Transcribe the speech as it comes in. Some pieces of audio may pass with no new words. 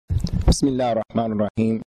بسم الله الرحمن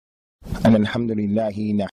الرحيم. أن الحمد لله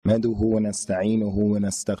نحمده ونستعينه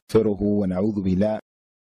ونستغفره ونعوذ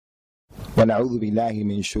بالله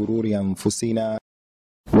من شرور أنفسنا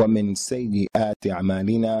ومن سيئات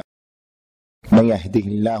أعمالنا. من يهده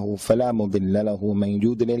الله فلا مضل له ومن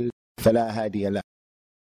يضلل فلا هادي له.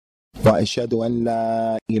 وأشهد أن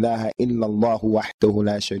لا إله إلا الله وحده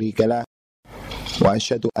لا شريك له،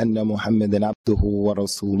 وأشهد أن محمدا عبده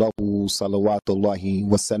ورسوله صلوات الله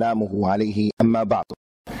وسلامه عليه. أما بعد،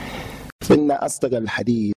 فإن أصدق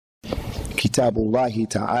الحديث كتاب الله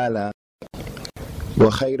تعالى،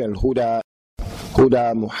 وخير الهدى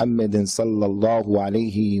هدى محمد صلى الله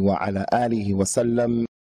عليه وعلى آله وسلم،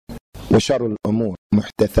 وشر الأمور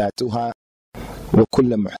محدثاتها،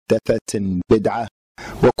 وكل محدثة بدعة،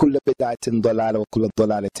 وكل بدعة ضلالة، وكل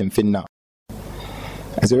ضلالة في النار.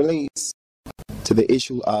 As it relates to the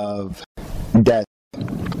issue of death,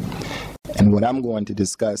 and what I'm going to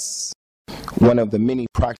discuss, one of the many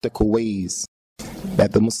practical ways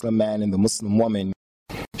that the Muslim man and the Muslim woman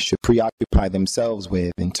should preoccupy themselves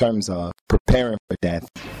with in terms of preparing for death.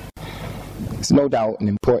 It's no doubt an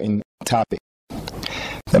important topic.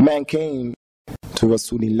 The man came to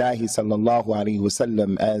Rasulullah sallallahu alaihi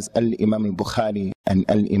wasallam, as Al-Imam al-Bukhari and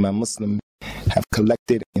Al-Imam Muslim have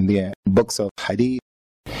collected in their books of hadith,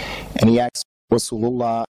 and he asked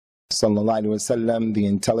Rasulullah sallallahu alaihi wasallam the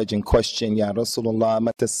intelligent question, Ya Rasulullah,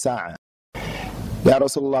 mata as-sa'a? Ya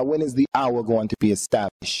Rasulullah, when is the hour going to be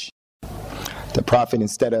established? The Prophet,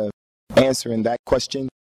 instead of answering that question,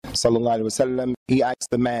 sallallahu alaihi wasallam, he asked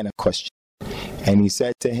the man a question, and he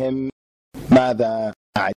said to him, Mada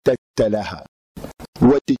a'tadta laha?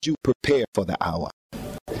 What did you prepare for the hour?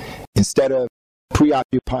 Instead of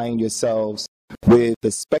preoccupying yourselves with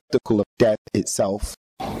the spectacle of death itself,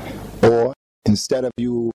 or instead of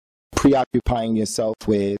you preoccupying yourself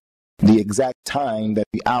with the exact time that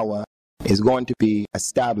the hour is going to be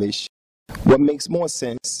established, what makes more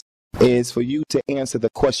sense is for you to answer the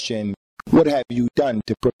question, what have you done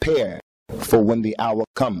to prepare for when the hour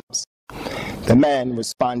comes? The man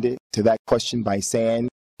responded to that question by saying,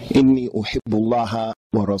 Inni uhibbullaha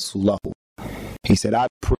wa rasulahu. He said, I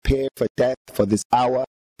prepared for death, for this hour,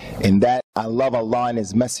 in that I love Allah and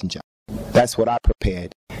His Messenger. That's what I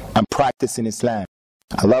prepared. I'm practicing Islam.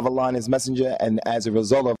 I love Allah and His Messenger, and as a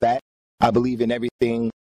result of that, I believe in everything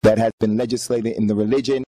that has been legislated in the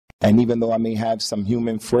religion. And even though I may have some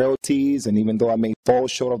human frailties, and even though I may fall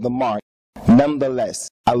short of the mark, nonetheless,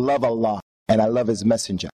 I love Allah and I love His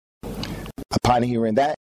Messenger. Upon hearing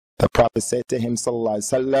that, the Prophet said to him, sallallahu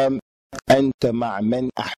alaihi wasallam, Anta ma'a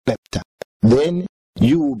man ahbabta. Then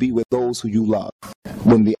you will be with those who you love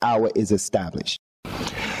when the hour is established.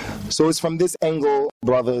 So it's from this angle,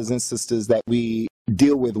 brothers and sisters, that we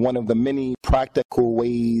deal with one of the many practical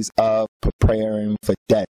ways of preparing for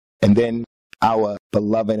death. And then our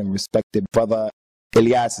beloved and respected brother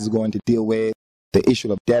Ilyas is going to deal with the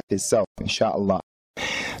issue of death itself, inshallah.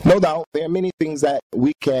 No doubt, there are many things that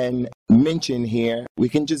we can mention here. We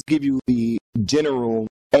can just give you the general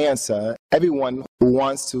answer. Everyone who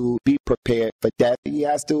wants to be prepared for death, he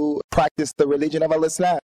has to practice the religion of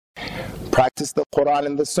Islam. Practice the Quran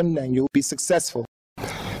and the Sunnah, and you'll be successful.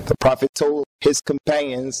 The Prophet told his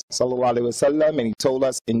companions, sallallahu alaihi wasallam, and he told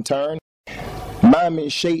us in turn, ما من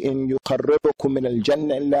شيء يقربكم من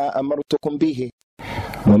الجنة إلا أمرتكم به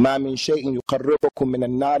وما من شيء يقربكم من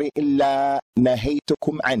النار إلا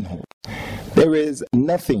نهيتكم عنه. There is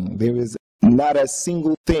nothing, there is not a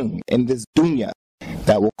single thing in this dunya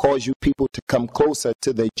that will cause you people to come closer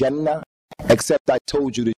to the Jannah except I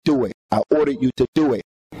told you to do it. I ordered you to do it.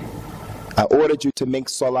 I ordered you to make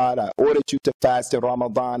salat. I ordered you to fast in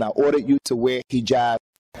Ramadan. I ordered you to wear hijab.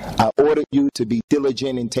 I ordered you to be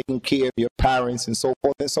diligent in taking care of your parents, and so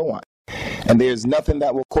forth and so on. And there's nothing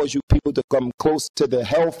that will cause you people to come close to the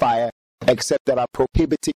hellfire except that I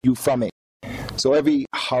prohibited you from it. So every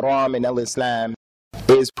haram in Islam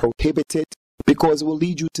is prohibited because it will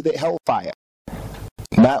lead you to the hellfire.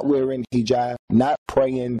 Not wearing hijab, not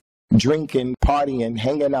praying, drinking, partying,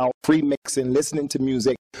 hanging out, free mixing, listening to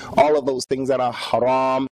music, all of those things that are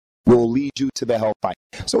haram will lead you to the hellfire.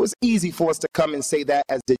 So it's easy for us to come and say that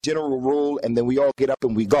as the general rule, and then we all get up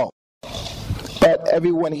and we go. But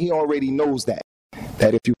everyone here already knows that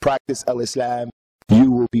if you practice Al-Islam,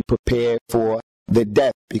 you will be prepared for the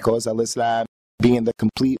death, because Al-Islam, being the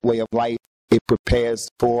complete way of life, it prepares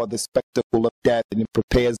for the spectacle of death, and it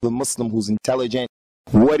prepares the Muslim who's intelligent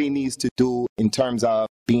what he needs to do in terms of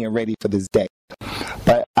being ready for this day.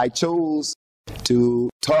 But I chose to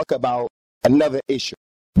talk about another issue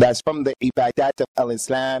that's from the ibadat of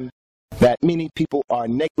Al-Islam that many people are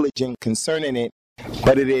negligent concerning it,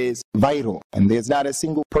 but it is vital. And there's not a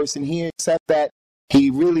single person here except that he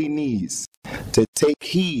really needs to take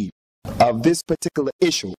heed of this particular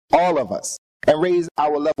issue, all of us, and raise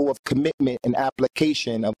our level of commitment and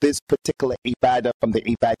application of this particular ibadah from the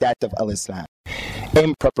ibadat of al-Islam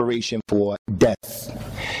in preparation for death.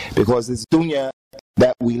 Because this dunya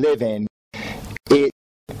that we live in, it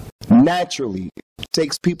naturally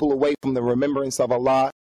takes people away from the remembrance of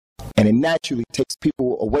Allah, and it naturally takes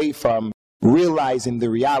people away from realizing the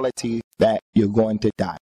reality that you're going to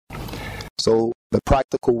die. So the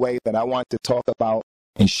practical way that I want to talk about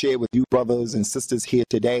and share with you brothers and sisters here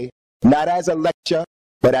today, not as a lecture,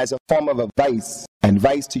 but as a form of advice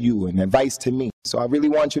to you and advice to me. So I really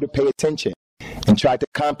want you to pay attention and try to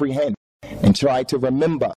comprehend and try to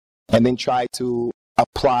remember and then try to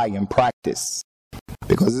apply and practice.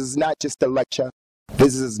 Because this is not just a lecture,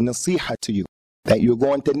 this is nasiha to you that you're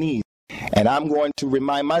going to need. And I'm going to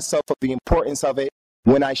remind myself of the importance of it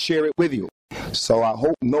when I share it with you. So I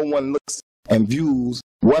hope no one looks and views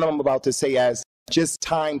what I'm about to say as just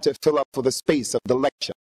time to fill up for the space of the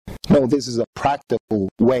lecture. No, this is a practical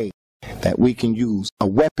way that we can use, a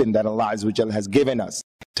weapon that Allah has given us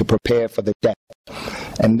to prepare for the death.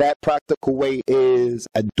 And that practical way is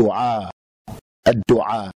a dua. A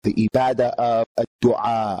dua, the ibadah of a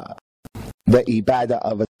dua. The ibadah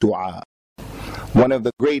of a dua. One of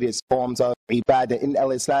the greatest forms of ibadah in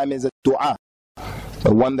al-Islam is a dua.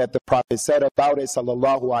 The one that the Prophet said about it,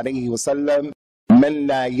 sallallahu alayhi wa sallam, man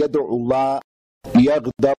la yad'u Allah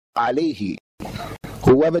yaghdab alayhi.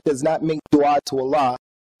 Whoever does not make dua to Allah,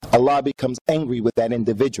 Allah becomes angry with that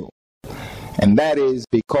individual. And that is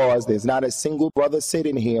because there's not a single brother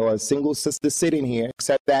sitting here or a single sister sitting here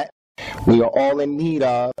except that we are all in need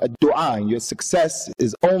of a dua. And your success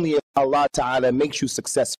is only if Allah Ta'ala makes you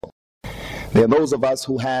successful. There are those of us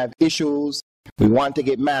who have issues. We want to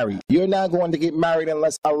get married. You're not going to get married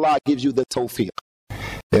unless Allah gives you the tawfiq.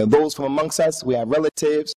 There are those from amongst us, we have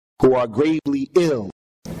relatives who are gravely ill.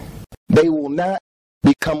 They will not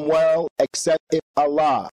become well except if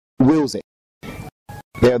Allah wills it.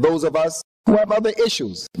 There are those of us who have other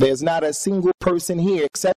issues. There's not a single person here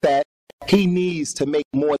except that he needs to make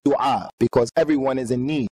more dua because everyone is in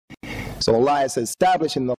need. So Allah has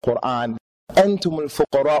established in the Quran, أَنْتُمُ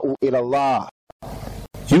الْفُقَرَاءُ إِلَى اللَّهِ.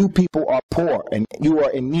 You people are poor and you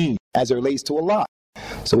are in need as it relates to Allah.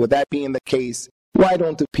 So with that being the case, why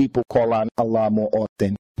don't the people call on Allah more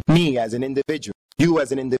often? Me as an individual, you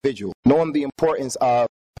as an individual, knowing the importance of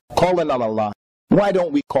calling on Allah, why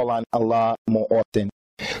don't we call on Allah more often?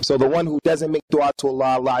 So the one who doesn't make dua to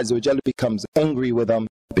Allah, Allah Azza wa Jalla becomes angry with him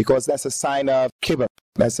because that's a sign of kibr.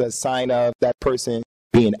 That's a sign of that person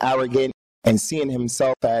being arrogant and seeing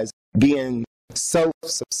himself as being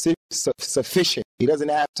self-sufficient. He doesn't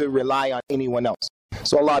have to rely on anyone else.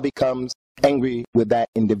 So Allah becomes angry with that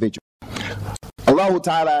individual. Allah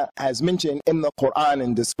Ta'ala has mentioned in the Quran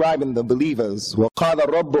in describing the believers, وَقَالَ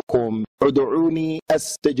رَبُّكُمْ عُدُعُونِي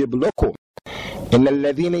أَسْتَجِبْ لَكُمْ إِنَّ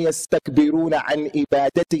الَّذِينَ يَسْتَكْبِرُونَ عَنْ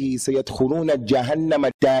إِبَادَتِهِ سَيَدْخُلُونَ جَهَنَّمَ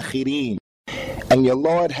دَاخِرِينَ. And your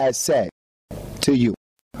Lord has said to you,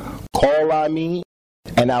 call on me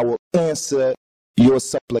and I will answer your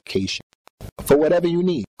supplication. For whatever you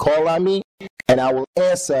need, call on me and I will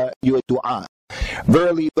answer your dua.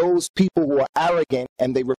 Verily, those people who are arrogant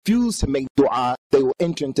and they refuse to make dua, they will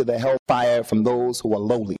enter into the hellfire from those who are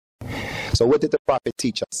lowly. So what did the Prophet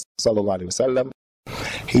teach us? Sallallahu Alaihi Wasallam.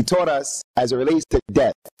 He taught us as it relates to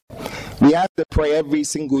death, we have to pray every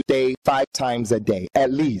single day, 5 times a day,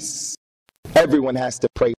 at least. Everyone has to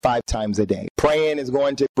pray 5 times a day. Praying is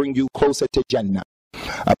going to bring you closer to Jannah.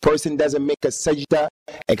 A person doesn't make a sajda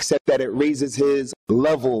except that it raises his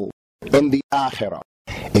level in the akhirah.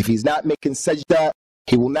 If he's not making sajda,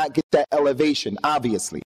 he will not get that elevation,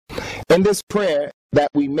 obviously. In this prayer that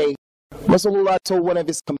we make, Rasulullah told one of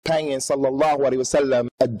his companions, sallallahu alaihi wasallam,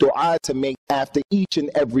 a dua to make after each and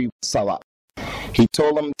every salah. He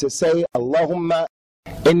told him to say, Allahumma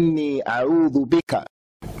inni a'udhu bika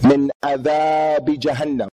min adhabi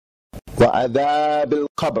jahannam wa adhab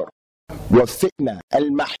al-qabr wa fitna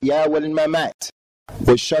al-mahya wal-mamat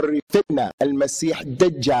wa sharri fitna al-masih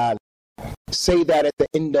dajjal. Say that at the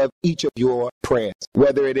end of each of your prayers,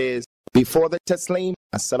 whether it is before the taslim,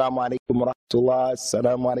 assalamu alaikum wa rahmatullah,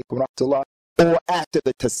 assalamu alaikum wa rahmatullah, or after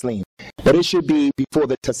the taslim. But it should be before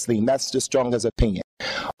the taslim. That's the strongest opinion.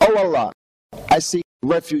 Oh Allah, I seek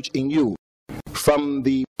refuge in you from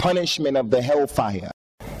the punishment of the hellfire.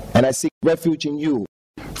 And I seek refuge in you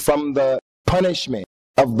from the punishment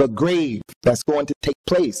of the grave that's going to take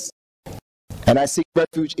place. And I seek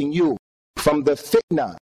refuge in you from the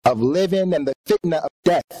fitna of living and the fitna of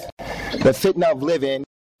death. The fitna of living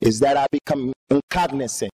is that I become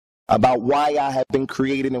cognizant about why I have been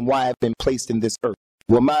created and why I have been placed in this earth.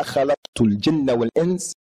 وَمَا خَلَقْتُ الْجِنَّ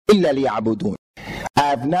وَالْإِنسِ إِلَّا لِيَعْبُدُونَ. I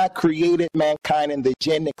have not created mankind and the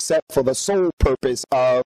jinn except for the sole purpose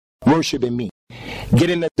of worshiping me.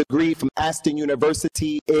 Getting a degree from Aston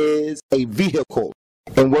University is a vehicle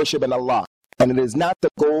in worshiping Allah, and it is not the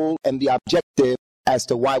goal and the objective as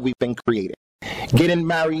to why we've been created. Getting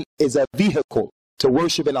married is a vehicle to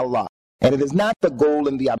worshiping Allah, and it is not the goal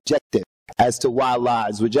and the objective as to why Allah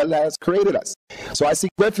Azza wa Jalla has created us. So I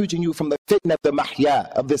seek refuge in you from the fitna of the mahya,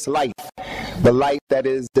 of this life, the life that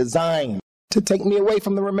is designed to take me away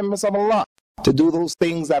from the remembrance of Allah, to do those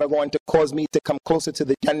things that are going to cause me to come closer to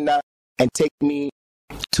the Jannah and take me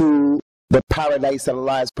to the paradise that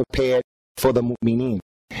Allah has prepared for the mu'mineen.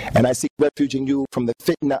 And I seek refuge in you from the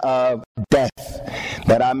fitna of death,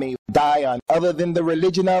 that I may die on other than the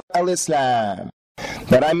religion of Al-Islam,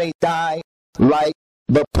 that I may die like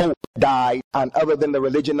the Pope died on other than the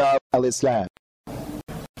religion of Al-Islam.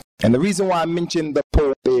 And the reason why I mention the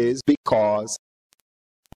Pope is because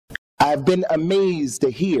I've been amazed to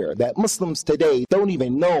hear that Muslims today don't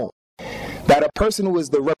even know that a person who is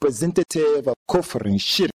the representative of kufr and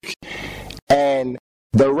shirk and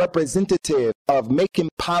the representative of making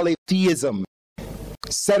polytheism,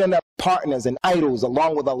 setting up partners and idols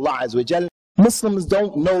along with Allah Azza wa Jal, Muslims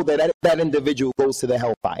don't know that that individual goes to the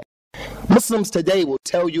hellfire. Muslims today will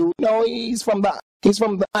tell you, no, he's from the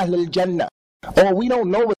Ahl al-Jannah, or we don't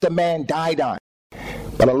know what the man died on.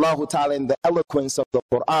 But Allah Ta'ala, in the eloquence of the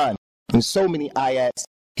Quran, in so many ayats,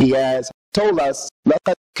 He has told us,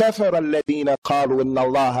 لَقَدْ كَفَرَ الَّذِينَ قَالُوا إِنَّ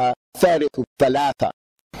اللَّهَ ثَالِثُ الثَّلَاثَ.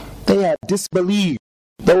 They have disbelieved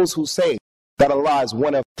those who say that Allah is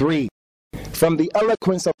one of three. From the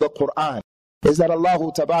eloquence of the Quran is that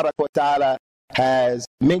Allah Tabarak wa Ta'ala has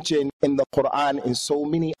mentioned in the Quran in so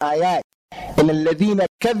many ayat, إِنَّ الَّذِينَ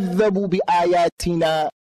كَذَّبُوا بِآيَاتِنَا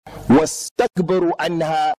وَاسْتَكْبَرُوا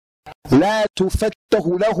عَنْهَا لَا تُفَتَّحُ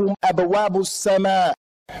لَهُمْ أَبْوَابُ السَّمَاءِ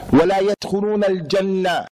وَلَا يَدْخُلُونَ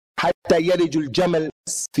الْجَنَّةَ حَتَّى يَلِجُ الْجَمَلُ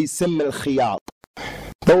فِي سِمِّ الْخِيَاطِ.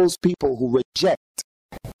 Those people who reject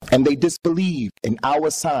and they disbelieve in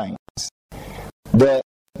our signs, the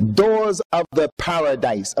doors of the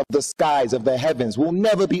paradise, of the skies, of the heavens will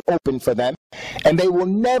never be open for them, and they will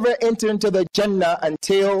never enter into the Jannah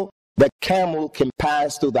until the camel can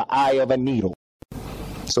pass through the eye of a needle.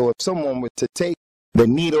 So if someone were to take the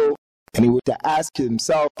needle and he were to ask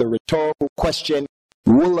himself the rhetorical question,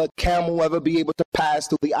 will a camel ever be able to pass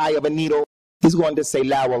through the eye of a needle? He's going to say,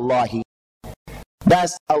 La wallahi.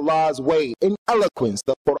 That's Allah's way in eloquence.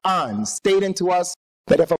 The Quran stating to us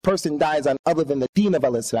that if a person dies on other than the deen of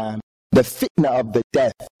Al-Islam, the fitna of the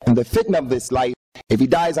death and the fitna of this life, if he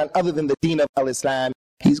dies on other than the deen of Al-Islam,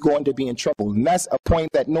 he's going to be in trouble. And that's a point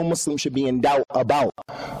that no Muslim should be in doubt about.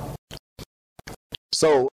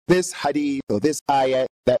 So this hadith or this ayat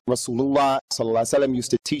that Rasulullah sallallahu alaihi wasallam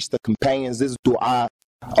used to teach the companions, this dua,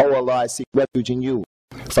 oh Allah, I seek refuge in you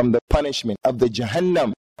from the punishment of the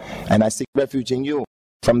Jahannam, and I seek refuge in you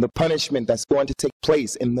from the punishment that's going to take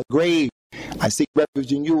place in the grave. I seek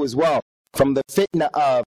refuge in you as well from the fitna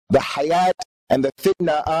of the hayat and the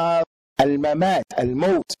fitna of al-mamat,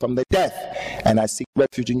 al-maut, from the death. And I seek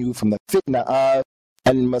refuge in you from the fitna of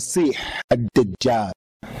al-masih, al-dajjal,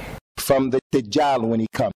 from the Dajjal when he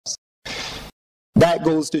comes. That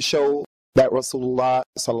goes to show that Rasulullah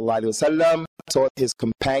sallallahu alaihi wasallam taught his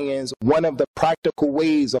companions one of the practical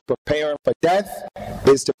ways of preparing for death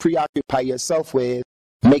is to preoccupy yourself with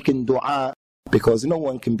making dua, because no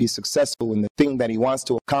one can be successful in the thing that he wants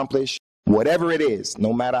to accomplish, whatever it is,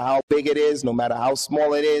 no matter how big it is, no matter how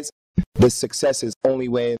small it is. The success is only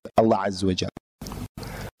with Allah Azza wa Jalla.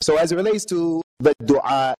 So as it relates to the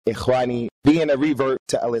dua, ikhwani, being a revert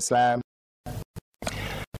to Al-Islam,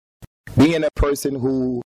 being a person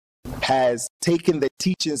who has taken the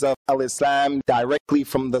teachings of Al-Islam directly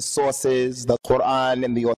from the sources, the Quran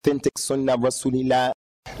and the authentic Sunnah of Rasulullah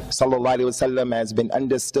sallallahu alaihi wasallam, has been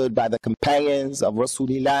understood by the companions of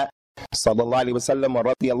Rasulullah sallallahu alaihi wasallam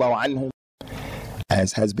wa radiyallahu anhum,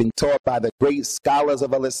 as has been taught by the great scholars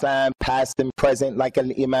of Al-Islam, past and present, like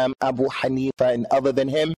Al-Imam Abu Hanifa and other than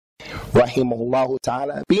him, rahimahullah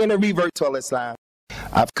ta'ala. Being a revert to Al-Islam,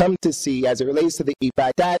 I've come to see, as it relates to the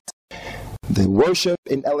ibadat, the worship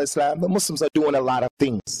in Al-Islam, the Muslims are doing a lot of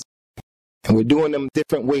things, and we're doing them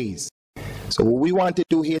different ways. So what we want to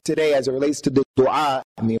do here today, as it relates to the dua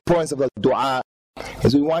and the importance of the dua,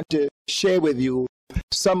 is we want to share with you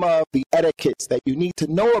some of the etiquettes that you need to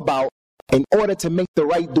know about in order to make the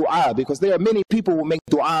right dua, because there are many people who make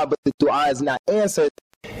dua, but the dua is not answered.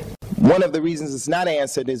 One of the reasons it's not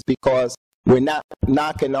answered is because we're not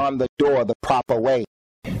knocking on the door the proper way.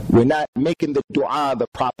 we're not making the dua the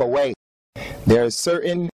proper way. There are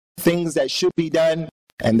certain things that should be done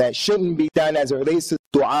and that shouldn't be done as it relates to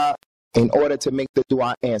dua in order to make the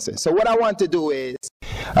dua answer. So what I want to do is,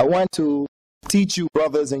 I want to teach you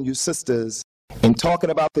brothers and you sisters in talking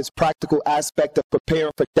about this practical aspect of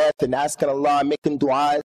preparing for death and asking Allah and making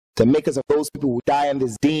dua to make us of those people who die in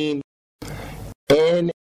this deen.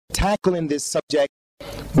 And tackling this subject,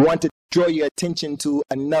 we want to draw your attention to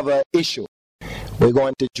another issue we're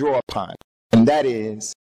going to draw upon, and that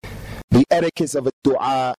is the etiquette of a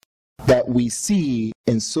dua that we see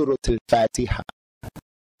in Surah Al-Fatiha.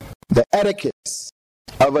 The etiquette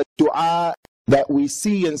of a dua that we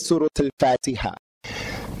see in Surah Al-Fatiha.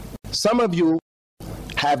 Some of you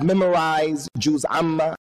have memorized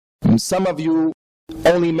Usamah, and some of you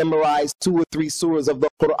only memorized 2 or 3 surahs of the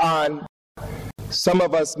Quran. Some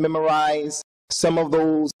of us memorize some of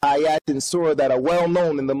those ayat in surah that are well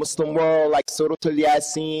known in the Muslim world, like Surah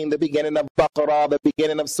Al-Yasin, the beginning of Baqarah, the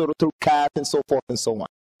beginning of Surah Al-Kahf, and so forth and so on.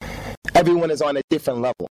 Everyone is on a different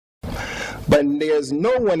level. But there's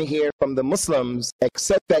no one here from the Muslims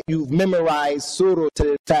except that you've memorized Surah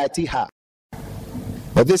Al-Fatiha.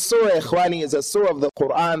 But this surah, Ikhwani, is a surah of the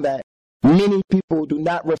Quran that many people do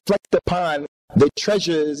not reflect upon the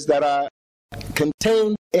treasures that are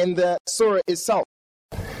contained in the surah itself.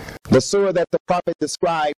 The surah that the Prophet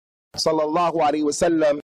described, sallallahu alaihi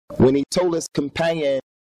wasallam, when he told his companion,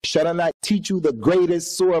 shall I not teach you the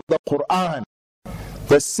greatest surah of the Quran?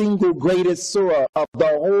 The single greatest surah of the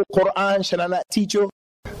whole Quran, shall I not teach you?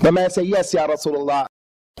 The man said, yes, Ya Rasulullah.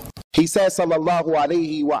 He said, sallallahu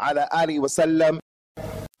alaihi wa ala alihi wasallam,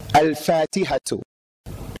 Al-Fatihatu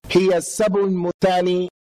hiya sab'ul mutani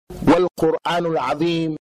wal Qur'anul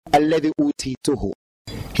azim alladhi utituhu.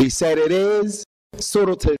 He said it is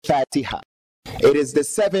Surah Al-Fatiha. It is the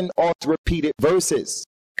 7 oft-repeated verses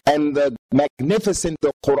and the magnificent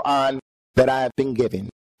Quran that I have been given.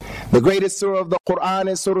 The greatest surah of the Quran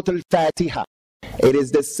is Surah Al-Fatiha. It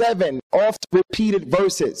is the 7 oft-repeated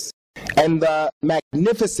verses and the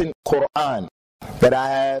magnificent Quran that I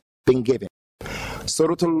have been given.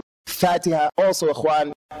 Surah Al-Fatiha also,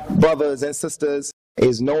 Ikhwan, brothers and sisters,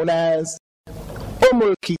 is known as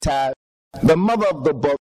Kitab, the mother of the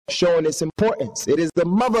book, showing its importance. It is the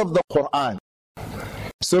mother of the Quran.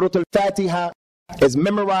 Surah Al-Fatiha is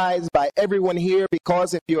memorized by everyone here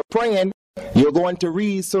because if you're praying, you're going to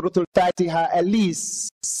read Surah Al-Fatiha at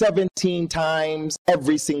least 17 times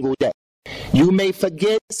every single day. You may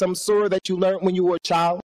forget some surah that you learned when you were a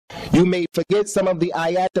child. You may forget some of the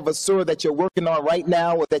ayat of a surah that you're working on right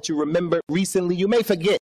now or that you remembered recently. You may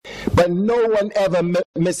forget, but no one ever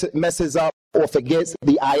messes up or forgets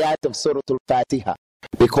the ayat of Surah Al-Fatiha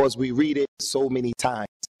because we read it so many times.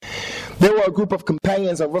 There were a group of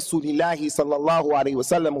companions of Rasulullah sallallahu alaihi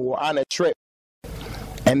wasallam who were on a trip,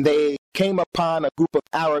 and they came upon a group of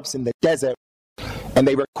Arabs in the desert, and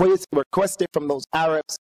they requested from those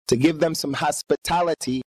Arabs to give them some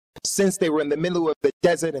hospitality since they were in the middle of the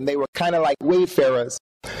desert and they were kind of like wayfarers.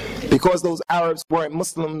 Because those Arabs weren't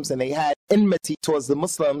Muslims and they had enmity towards the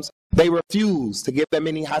Muslims, they refused to give them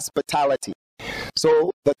any hospitality.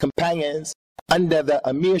 So the companions, under the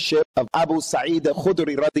emirship of Abu Sa'id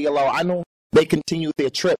al-Khudri radiyallahu anhu, they continued their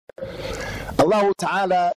trip. Allah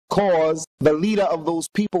Ta'ala caused the leader of those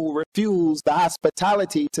people who refused the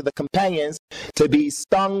hospitality to the companions to be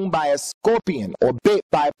stung by a scorpion or bit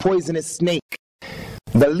by a poisonous snake.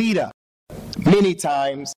 The leader, many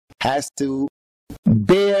times, has to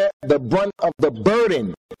bear the brunt of the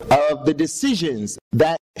burden of the decisions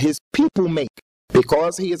that his people make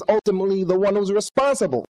because he is ultimately the one who's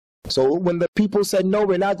responsible. So when the people said, no,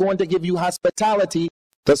 we're not going to give you hospitality,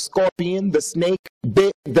 the scorpion, the snake,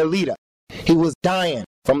 bit the leader. He was dying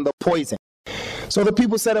from the poison. So the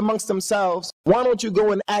people said amongst themselves, why don't you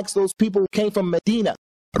go and ask those people who came from Medina,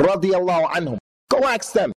 radiyallahu anhum. Go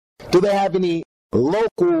ask them, do they have any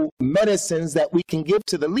local medicines that we can give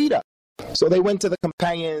to the leader? So they went to the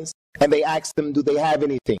companions and they asked them, do they have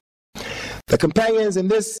anything? The companions in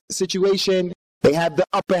this situation, they had the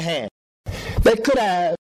upper hand. They could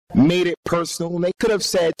have made it personal. They could have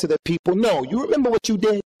said to the people, no, you remember what you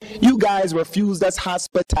did? You guys refused us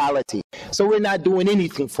hospitality, so we're not doing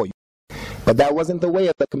anything for you. But that wasn't the way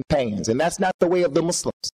of the companions, and that's not the way of the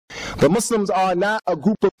Muslims. The Muslims are not a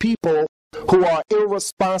group of people who are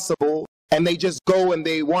irresponsible and they just go and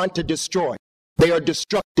they want to destroy. They are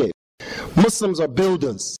destructive. Muslims are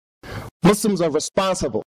builders. Muslims are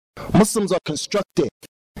responsible. Muslims are constructive.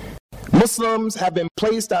 Muslims have been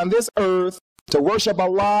placed on this earth to worship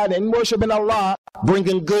Allah, and worshiping Allah,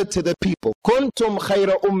 bringing good to the people. Kuntum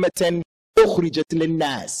khayra ummatin ukhrijat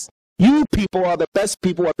linnas. You people are the best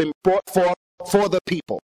people who have been brought forth for the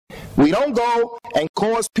people. We don't go and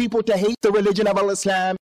cause people to hate the religion of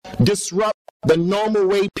Islam, disrupt the normal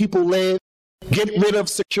way people live, get rid of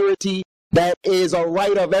security that is a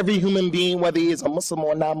right of every human being, whether he is a Muslim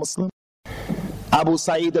or non-Muslim. Abu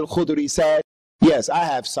Sa'id al-Khudri said, yes, I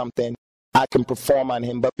have something I can perform on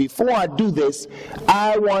him, but before I do this,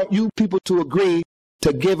 I want you people to agree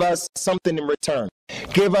to give us something in return.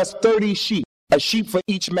 Give us 30 sheep, a sheep for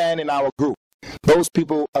each man in our group. Those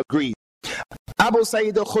people agreed. Abu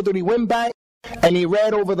Sa'id al-Khudri went back and he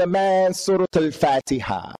read over the man Surah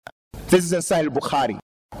al-Fatiha. This is in Sahih al-Bukhari,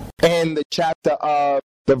 in the chapter of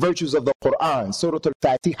the virtues of the Quran, Surah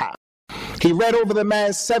al-Fatiha. He read over the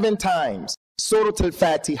man 7 times, Surah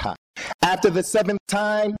al-Fatiha. After the 7th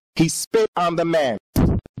time, he spit on the man.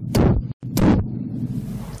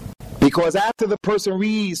 Because after the person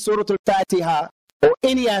reads Surah al-Fatiha or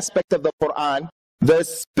any aspect of the Quran, the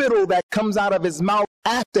spittle that comes out of his mouth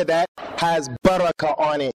after that has barakah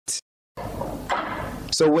on it.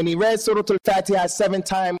 So when he read Surah al-Fatiha 7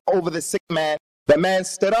 times over the sick man, the man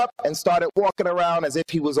stood up and started walking around as if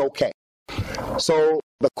he was okay. So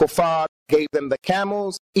the kuffar gave them the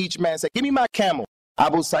camels. Each man said, give me my camel.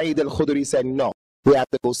 Abu Sa'id al-Khudri said, no, we have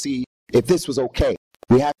to go see if this was okay.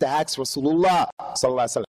 We have to ask Rasulullah sallallahu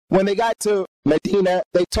alaihi wasallam. When they got to Medina,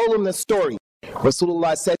 they told him the story.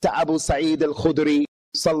 Rasulullah said to Abu Sa'id al-Khudri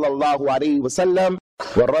sallallahu alaihi wasallam,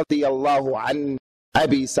 wa radiyallahu an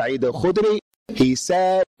Abi Sa'id al-Khudri, he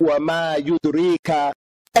said, wa ma yudrika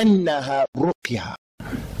annaha ruqya.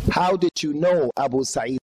 How did you know, Abu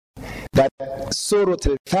Sa'id, that Surah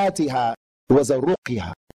al-Fatiha was a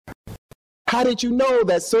ruqya? How did you know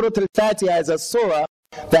that Surah al-Fatiha is a surah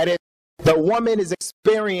that if the woman is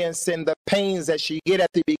experiencing the pains that she get at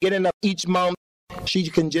the beginning of each month, she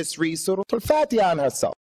can just read Surah al-Fatiha on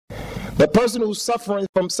herself? The person who's suffering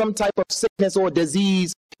from some type of sickness or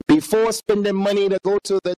disease, before spending money to go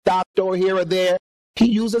to the doctor or here or there, he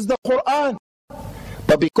uses the Quran.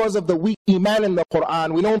 But because of the weak iman in the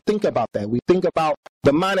Quran, we don't think about that. We think about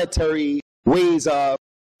the monetary ways of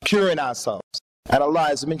curing ourselves. And Allah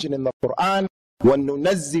has mentioned in the Quran,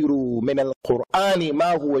 وَنُنَزِّرُ مِنَ الْقُرْآنِ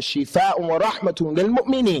مَا هُوَ شِفَاءٌ وَرَحْمَةٌ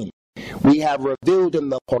لِلْمُؤْمِنِينَ. We have revealed in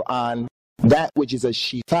the Quran that which is a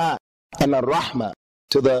shifa and a rahmah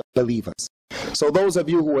to the believers. So those of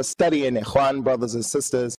you who are studying, Ikhwan, brothers and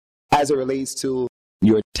sisters, as it relates to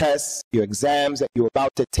your tests, your exams that you're about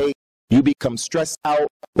to take, you become stressed out.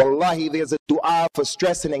 Wallahi, there's a dua for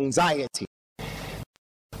stress and anxiety.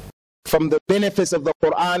 From the benefits of the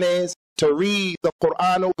Quran is to read the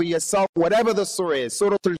Quran over yourself, whatever the surah is,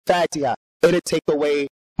 Surah al-Fatiha, it'll take away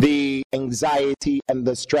the anxiety and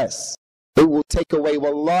the stress. It will take away,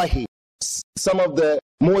 wallahi, some of the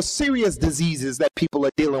more serious diseases that people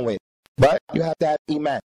are dealing with. But you have to have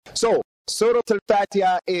iman. So, Surah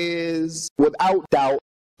al-Fatiha is, without doubt,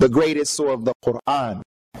 the greatest surah of the Quran.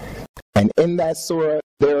 And in that surah,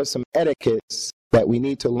 there are some etiquettes that we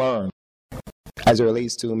need to learn as it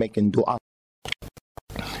relates to making dua.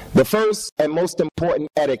 The first and most important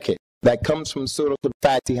etiquette that comes from Surah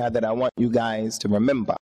al-Fatiha that I want you guys to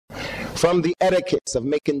remember, from the etiquettes of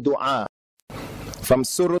making dua, from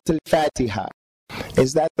Surah al-Fatiha,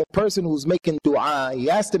 is that the person who's making dua, he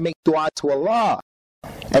has to make dua to Allah,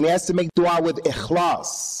 and he has to make dua with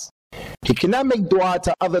ikhlas. He cannot make dua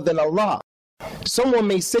to other than Allah. Someone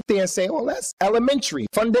may sit there and say, oh, that's elementary,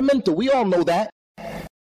 fundamental. We all know that.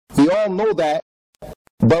 We all know that,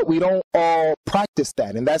 but we don't all practice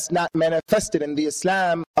that. And that's not manifested in the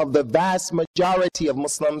Islam of the vast majority of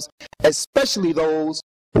Muslims, especially those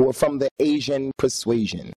who are from the Asian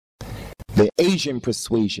persuasion. The Asian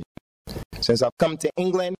persuasion. Since I've come to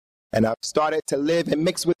England and I've started to live and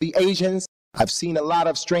mix with the Asians, I've seen a lot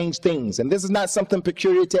of strange things. And this is not something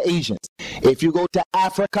peculiar to Asians. If you go to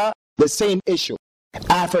Africa, the same issue.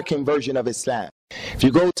 African version of Islam. If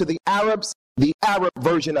you go to the Arabs, the Arab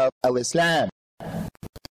version of Islam.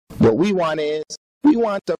 What we want is, we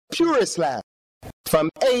want the pure Islam. From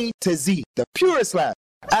A to Z, the pure Islam.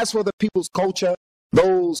 As for the people's culture,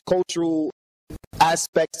 those cultural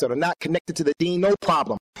aspects that are not connected to the deen, no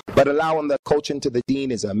problem. But allowing the culture into the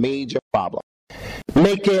deen is a major problem.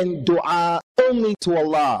 Making dua only to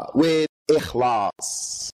Allah with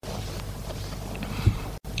ikhlas.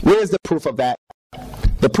 Where's the proof of that?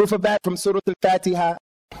 The proof of that from Surah al-Fatiha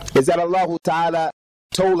is that Allah Ta'ala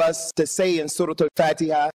told us to say in Surah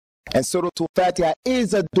al-Fatiha, and Surah al-Fatiha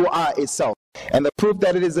is a dua itself. And the proof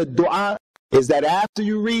that it is a dua is that after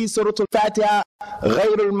you read Surah al-Fatiha,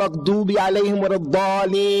 غَيْرُ الْمَغْضُوبِ عَلَيْهِمْ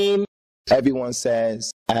وَالضَّالِينَ, everyone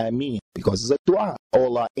says Ameen, because it's a dua.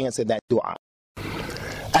 Allah answered that dua.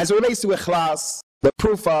 As it relates to ikhlas, the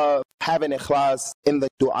proof of having ikhlas in the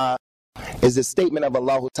dua is the statement of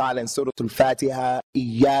Allah Ta'ala in Surah Al-Fatiha,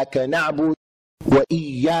 Iyaka na'bud wa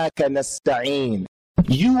iyaka nasta'een.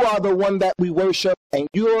 You are the one that we worship, and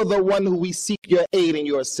you're the one who we seek your aid and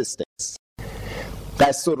your assistance.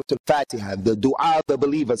 That's Surah Al-Fatiha, the dua of the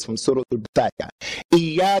believers from Surah Al-Fatiha.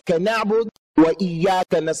 Iyaka na'bud wa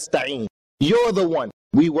iyaka nasta'een. You're the one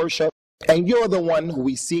we worship, and you're the one who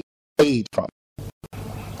we seek aid from.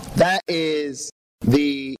 That is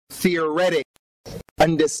the theoretic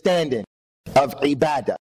understanding of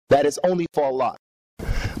ibadah. That is only for Allah.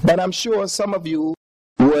 But I'm sure some of you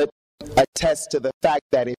would attest to the fact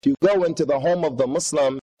that if you go into the home of the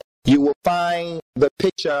Muslim, you will find the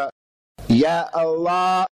picture, Ya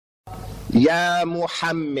Allah, Ya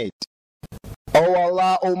Muhammad. Oh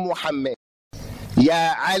Allah, oh Muhammad.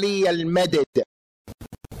 Ya Ali al-Madad.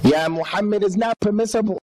 Ya Muhammad is not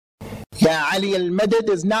permissible. Ya Ali al-Madad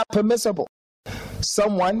is not permissible.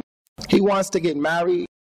 Someone, he wants to get married.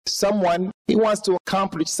 Someone, he wants to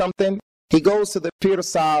accomplish something. He goes to the Pir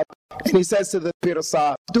Sahib and he says to the Pir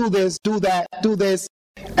Sahib, do this, do that, do this.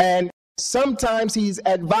 And sometimes he's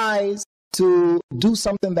advised to do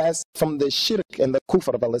something that's from the shirk and the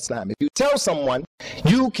kufr of Islam. If you tell someone,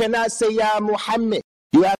 you cannot say Ya Muhammad,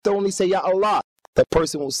 you have to only say Ya Allah, the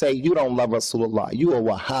person will say, you don't love Rasulullah, you are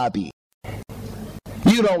Wahhabi.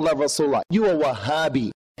 You don't love Rasulullah, you are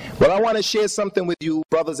Wahhabi. Well, I want to share something with you,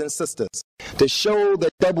 brothers and sisters, to show the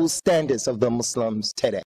double standards of the Muslims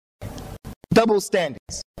today. Double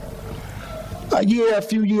standards. A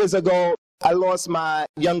few years ago, I lost my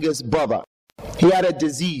youngest brother. He had a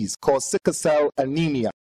disease called sickle cell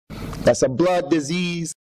anemia. That's a blood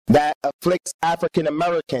disease that afflicts African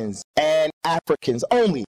Americans and Africans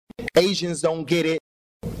only. Asians don't get it.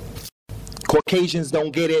 Caucasians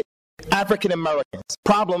don't get it. African Americans,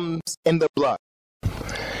 problems in the blood.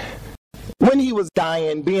 When he was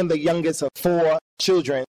dying, being the youngest of 4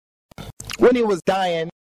 children, when he was dying,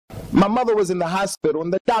 my mother was in the hospital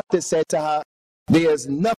and the doctor said to her, there's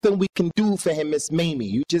nothing we can do for him, Miss Mamie.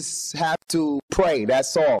 You just have to pray,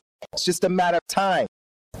 that's all. It's just a matter of time.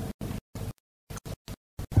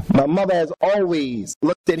 My mother has always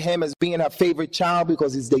looked at him as being her favorite child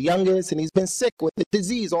because he's the youngest and he's been sick with the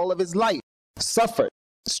disease all of his life, suffered,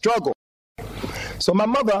 struggled. So my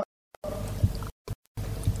mother,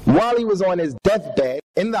 while he was on his deathbed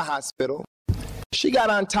in the hospital, she got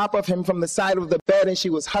on top of him from the side of the bed and she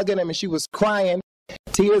was hugging him and she was crying.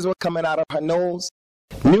 Tears were coming out of her nose.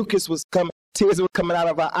 Tears were coming out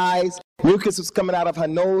of her eyes. Mucus was coming out of her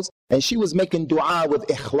nose. And she was making dua with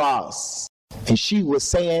ikhlas. And she was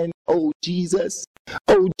saying, oh Jesus,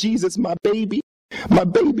 my baby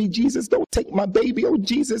Jesus, don't take my baby, oh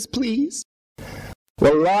Jesus, please.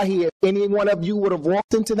 Wallahi, if any one of you would have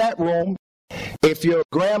walked into that room, if your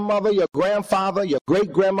grandmother, your grandfather, your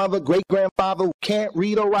great-grandmother, great-grandfather who can't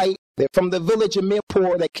read or write, they're from the village of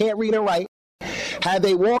Mirpur, they can't read or write, had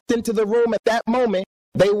they walked into the room at that moment,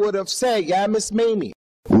 they would have said, Ya Miss Mamie,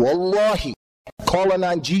 wallahi, calling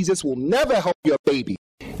on Jesus will never help your baby.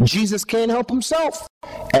 Jesus can't help himself.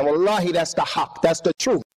 And wallahi, that's the haqq, that's the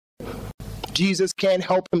truth. Jesus can't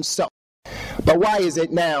help himself. But why is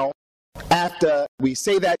it now, after we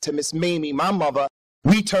say that to Miss Mamie, my mother,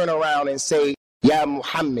 we turn around and say, Ya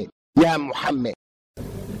Muhammad, Ya Muhammad.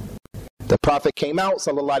 The Prophet came out,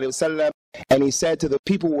 sallallahu alayhi wasallam, and he said to the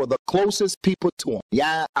people who were the closest people to him,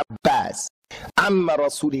 Ya Abbas, Amma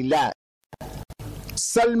Rasulillah,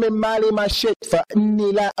 Sal min mali ma shit, fa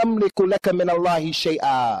inni la amliku laka min Allahi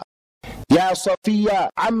shay'a. Ya Safiya,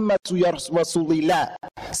 Ammatu ya Rasulillah,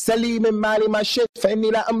 Sali min mali ma shit, fa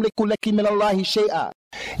inni la amliku laki min Allahi shay'a.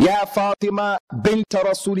 Ya Fatima bint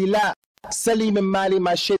Rasulillah, Sali min mali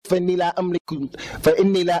ma shit, fa inni la amliku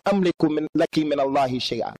laki min Allahi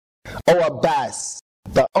shay'a. O Abbas,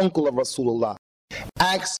 the uncle of Rasulullah,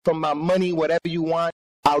 ask for my money, whatever you want,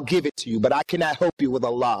 I'll give it to you, but I cannot help you with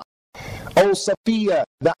Allah. O Safiya,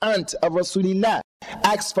 the aunt of Rasulullah,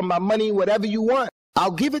 ask for my money, whatever you want,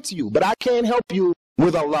 I'll give it to you, but I can't help you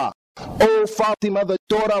with Allah. O Fatima, the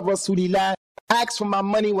daughter of Rasulullah, ask for my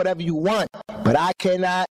money, whatever you want, but I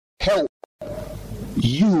cannot help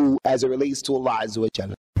you as it relates to Allah Azza wa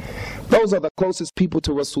Jalla. Those are the closest people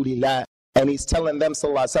to Rasulullah, and he's telling them,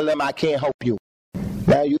 sallallahu alaihi wasallam, I can't help you.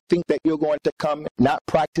 Now you think that you're going to come and not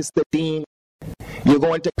practice the deen, you're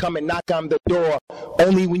going to come and knock on the door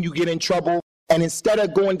only when you get in trouble, and instead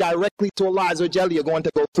of going directly to Allah Azza wa Jalla, you're going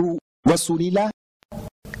to go through Rasulullah.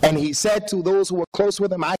 And he said to those who were close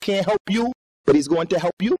with him, I can't help you, but he's going to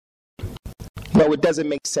help you. No, it doesn't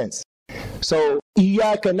make sense. So,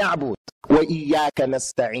 Iyaka na'bud wa Iyaka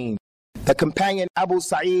nasta'een. The companion Abu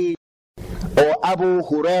Sa'id or Abu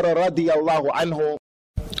Hurairah radiyallahu anhu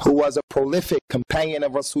who was a prolific companion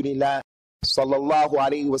of Rasulullah sallallahu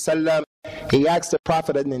alaihi wasallam, he asked the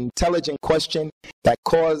Prophet an intelligent question that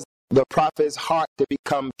caused the Prophet's heart to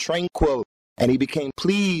become tranquil, and he became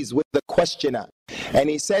pleased with the questioner. And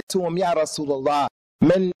he said to him, Ya Rasulullah,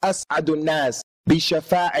 Man as'adun nas bi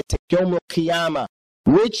shafa'atik yawm al-qiyamah.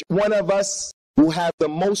 Which one of us will have the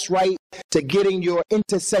most right to getting your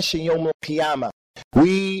intercession yawm al-qiyamah?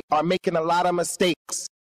 We are making a lot of mistakes.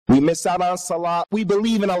 We miss out on salah. We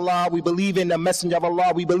believe in Allah. We believe in the messenger of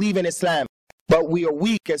Allah. We believe in Islam. But we are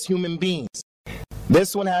weak as human beings.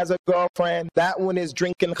 This one has a girlfriend. That one is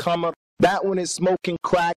drinking khamr. That one is smoking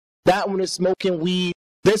crack. That one is smoking weed.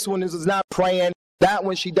 This one is not praying. That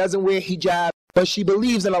one, she doesn't wear hijab, but she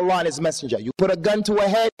believes in Allah and His messenger. You put a gun to her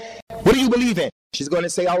head. What do you believe in? She's going to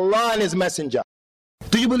say Allah and His messenger.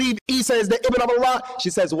 Do you believe Isa is the Ibn of Allah?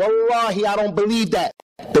 She says, Wallahi, I don't believe that.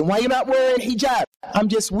 Then why are you not wearing hijab? I'm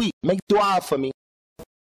just weak. Make dua for me.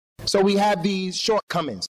 So we have these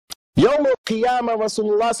shortcomings. Yawm al-Qiyamah,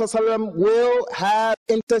 Rasulullah sallallahu will have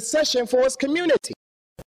intercession for his community.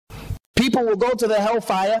 People will go to the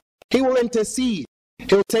hellfire. He will intercede.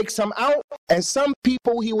 He'll take some out, and some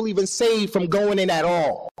people he will even save from going in at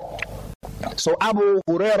all. So Abu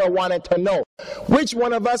Hurairah wanted to know, which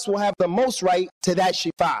one of us will have the most right to that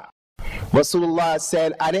shifa? Rasulullah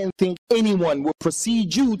said, I didn't think anyone would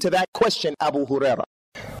precede you to that question, Abu Hurairah.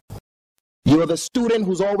 You're the student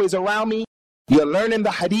who's always around me. You're learning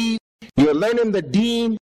the hadith. You're learning the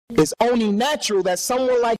deen. It's only natural that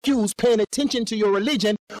someone like you who's paying attention to your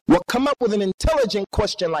religion will come up with an intelligent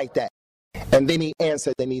question like that. And then he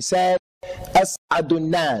answered and he said, As'adun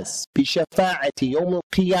nas bi shafa'ati yawm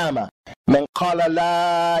al-qiyamah man qala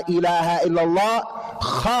la ilaha illallah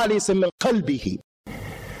khalisan min qalbihi.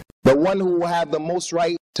 The one who will have the most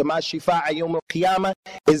right to my shifa'a yawm al-qiyamah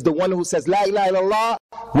is the one who says la ilaha illallah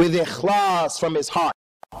with ikhlas from his heart.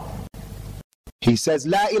 He says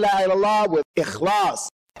la ilaha illallah with ikhlas.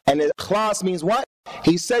 And ikhlas means what?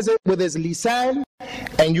 He says it with his lisan,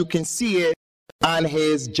 and you can see it on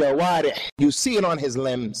his jawarih. You see it on his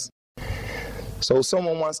limbs. So if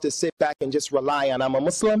someone wants to sit back and just rely on I'm a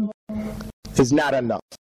Muslim, is not enough.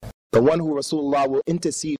 The one who Rasulullah will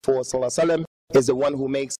intercede for sallallahu is the one who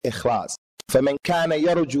makes ikhlas. فَمَنْ كَانَ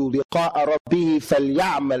يَرْجُو لِقَاءَ رَبِّهِ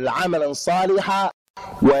فَلْيَعْمَلْ عَمَلًا صَالِحًا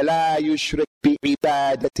وَلَا يُشْرِكْ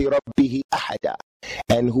بِعِبَادَةِ رَبِّهِ أَحَدًا.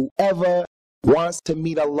 And whoever wants to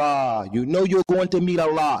meet Allah, you know you're going to meet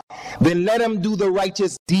Allah, then let him do the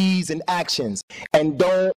righteous deeds and actions, and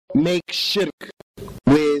don't make shirk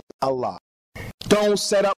with Allah. Don't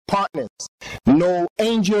set up partners. No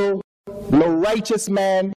angel, no righteous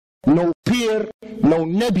man, no peer, no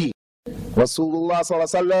nabi. Rasulullah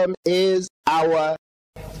sallallahu alaihi wasallam is our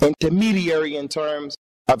intermediary in terms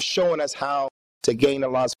of showing us how to gain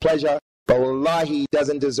Allah's pleasure. But Allah, he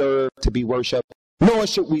doesn't deserve to be worshipped, nor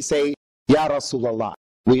should we say Ya Rasulullah.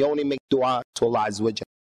 We only make dua to Allah Azza wa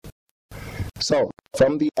Jalla. So,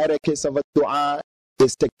 from the etiquette of a dua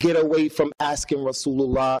is to get away from asking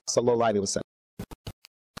Rasulullah sallallahu alaihi wasallam.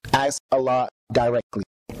 Ask Allah directly.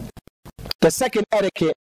 The second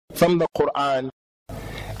etiquette from the Quran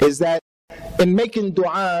is that in making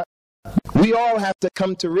dua, we all have to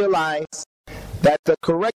come to realize that the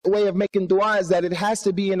correct way of making dua is that it has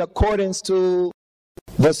to be in accordance to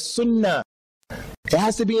the sunnah. It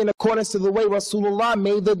has to be in accordance to the way Rasulullah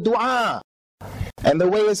made the dua and the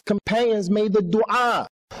way his companions made the dua.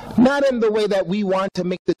 Not in the way that we want to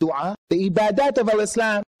make the dua, the ibadat of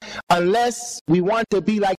al-Islam, unless we want to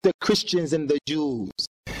be like the Christians and the Jews.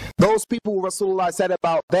 Those people who Rasulullah said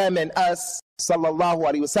about them and us, sallallahu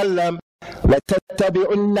alaihi wasallam,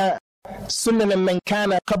 لَتَتَّبِعُنَّ سُنَّنَ مَنْ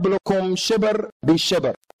كَانَ قَبْلُكُمْ شِبْرٌ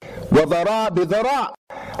بِشِبْرٍ وَذَرَاء بِذَرَاء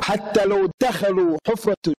حَتَّى لَوْ دَخَلُوا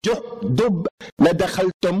حُفْرَةَ دُبٍّ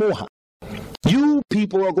لَدَخَلْتُمُوهَا. You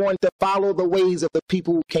people are going to follow the ways of the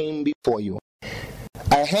people who came before you.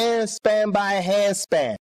 A hand span by a hand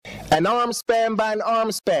span, an arm span by an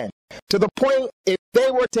arm span, to the point if they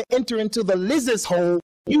were to enter into the lizard's hole,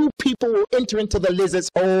 you people will enter into the lizard's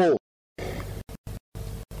hole.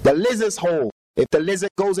 The lizard's hole. If the lizard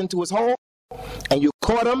goes into his hole and you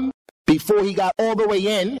caught him before he got all the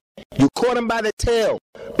way in, you caught him by the tail,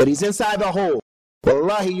 but he's inside the hole.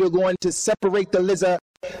 Wallahi, you're going to separate the lizard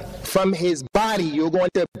from his body. You're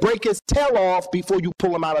going to break his tail off before you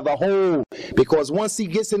pull him out of the hole, because once he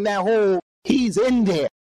gets in that hole, he's in there.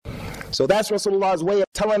 So that's Rasulullah's way of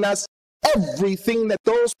telling us everything that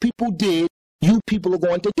those people did, you people are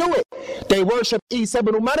going to do it. They worship Isa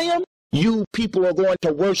ibn Maryam, you people are going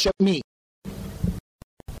to worship me.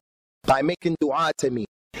 By making dua to me,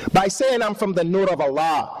 by saying I'm from the nur of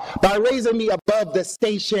Allah, by raising me above the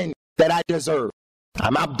station that I deserve.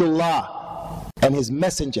 I'm Abdullah and his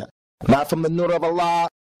messenger, not from the nur of Allah.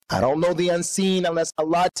 I don't know the unseen unless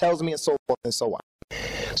Allah tells me, and so forth and so on.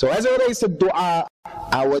 So as it relates to dua,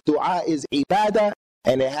 our dua is ibadah,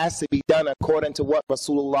 and it has to be done according to what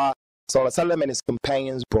Rasulullah and his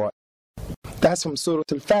companions brought. That's from Surah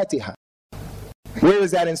Al-Fatiha. Where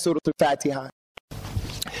is that in Surah Al-Fatiha?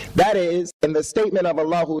 That is in the statement of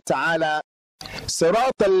Allah Ta'ala,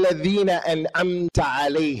 صراط الذين أنعمت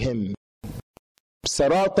عليهم.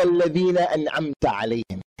 صراط الذين أنعمت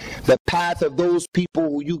عليهم. The path of those people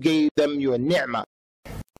who you gave them your ni'mah.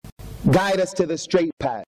 Guide us to the straight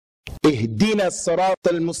path. اهدنا الصراط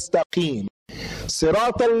المستقيم.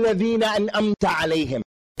 صراط الذين أنعمت عليهم.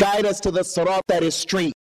 Guide us to the sirat that is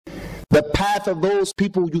straight. The path of those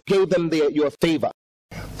people you gave them your favor.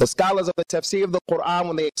 The scholars of the tafsir of the Quran,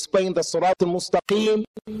 when they explain the sirat al-mustaqim,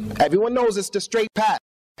 everyone knows it's the straight path.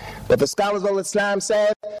 But the scholars of Islam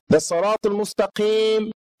said the sirat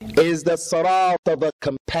al-mustaqim is the sirat of the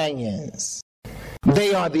companions.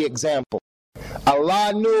 They are the example.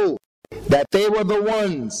 Allah knew that they were the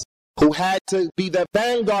ones who had to be the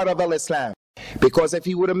vanguard of Islam. Because if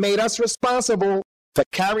he would have made us responsible for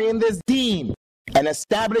carrying this deen and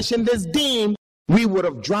establishing this deen, we would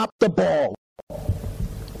have dropped the ball.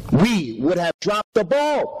 We would have dropped the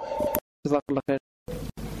ball.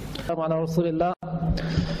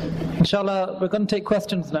 Inshallah, we're going to take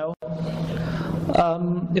questions now.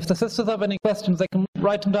 If the sisters have any questions, they can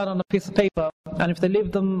write them down on a piece of paper, and if they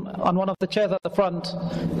leave them on one of the chairs at the front,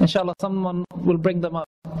 inshallah someone will bring them up.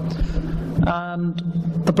 And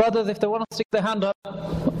the brothers, if they want to stick their hand up,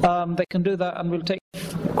 they can do that, and we'll take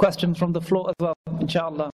questions from the floor as well,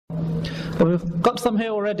 inshallah. But we've got some here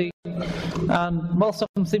already, and most of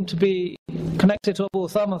them seem to be connected to Abu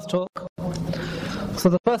Usamah's talk. So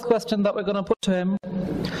the first question that we're going to put to him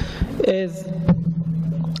is,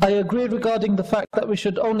 I agree regarding the fact that we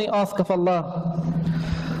should only ask of Allah.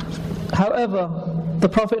 However, the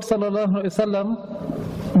Prophet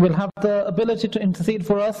ﷺ will have the ability to intercede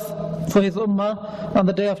for us, for his ummah, on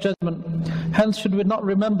the Day of Judgment. Hence, should we not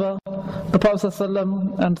remember the Prophet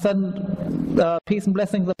ﷺ and send peace and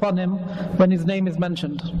blessings upon him when his name is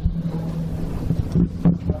mentioned?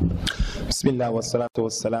 Bismillah wa salatu wa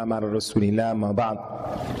salam ala Rasulillah ma ba'd.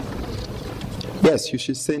 Yes, you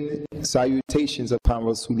should send salutations upon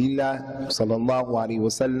Rasulullah sallallahu alaihi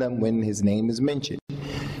wasallam when his name is mentioned.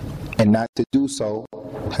 And not to do so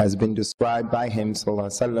has been described by him sallallahu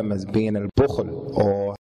alaihi wasallam as being al-bukhl,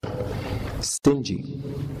 or stingy.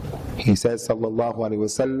 He says sallallahu alaihi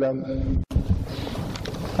wasallam,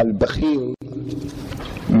 al-bakhil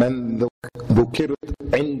man dhukirat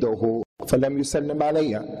indahu falam yusallim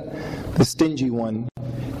alayya. The stingy one,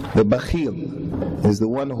 the bakhil, is the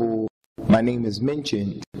one who my name is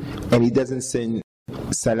mentioned and he doesn't send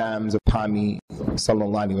salams upon me,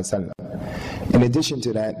 sallallahu alaihi wasallam. In addition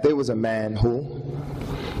to that, there was a man who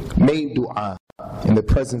made dua in the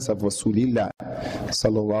presence of Rasulullah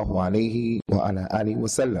sallallahu alaihi wa ala alihi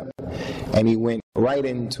wasallam, and he went right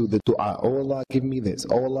into the dua. Oh Allah, give me this.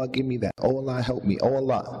 Oh Allah, give me that. Oh Allah, help me. Oh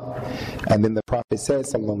Allah. And then the Prophet said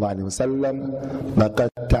sallallahu alaihi wasallam, laqad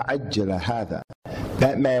ta'ajjala hadha.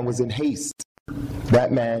 That man was in haste.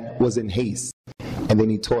 That man was in haste. And then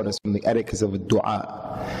he taught us from the etiquette of a dua.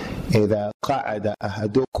 إذا قعد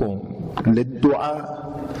أحدكم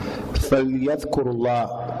للدعاء فليذكر الله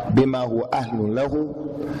بما هو أهل له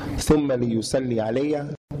ثم ليصلي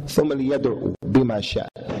عليه ثم ليدعو بما شاء.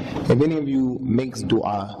 If any of you makes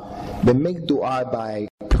dua, then make dua by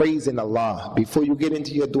praising Allah. Before you get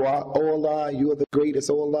into your dua, oh Allah, you are the greatest.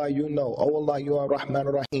 Oh Allah, you know. Oh Allah, you are Rahman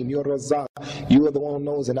Rahim. You are Razzaq. You are the one who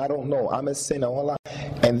knows and I don't know. I'm a sinner. Oh Allah.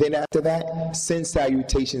 And then after that, send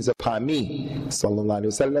salutations upon me, sallallahu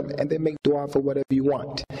alaihi wasallam, and then make dua for whatever you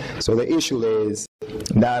want. So the issue is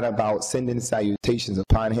not about sending salutations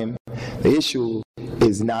upon him. The issue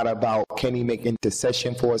is not about can he make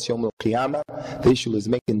intercession for us Yawm al-Qiyamah. The issue is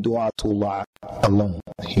making dua to Allah alone.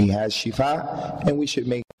 He has shifa, and we should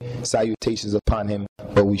make salutations upon him,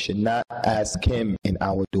 but we should not ask him in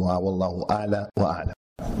our dua. Wallahu a'la wa a'la.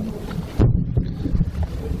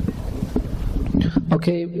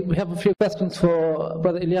 Okay, we have a few questions for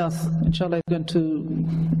Brother Ilyas. Inshallah, he's going to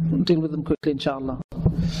deal with them quickly, inshallah.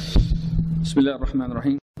 Bismillah ar-Rahman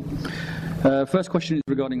ar-Rahim. First question is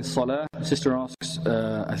regarding Salah. Sister asks,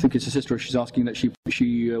 I think it's a sister, she's asking that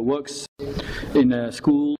she works in a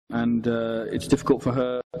school and it's difficult for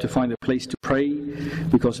her to find a place to pray,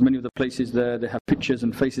 because many of the places there, they have pictures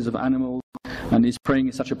and faces of animals, and is praying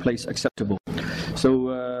in such a place acceptable?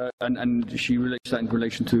 So, and she relates that in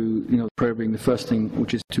relation to, prayer being the first thing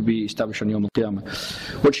which is to be established on Yawm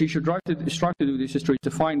al-Qiyamah. What she should strive to do, this sister, is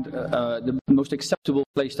to find the most acceptable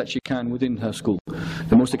place that she can within her school,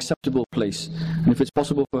 the most acceptable place. And if it's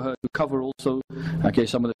possible for her to cover also,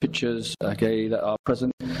 some of the pictures, that are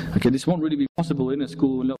present. This won't really be possible in a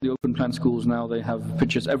school. A lot of the open plan schools now, they have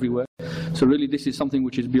pictures everywhere. So really, this is something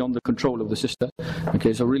which is beyond the control of the sister.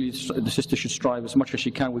 So really, the sister should strive as much as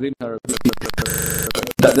she can within her.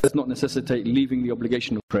 That does not necessitate leaving the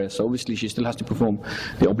obligation of prayer. So obviously she still has to perform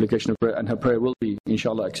the obligation of prayer, and her prayer will be,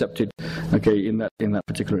 inshallah, accepted, in that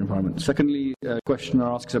particular environment. Secondly, questioner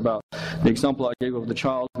asks about the example I gave of the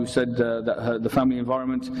child who said that the family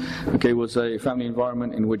environment, was a family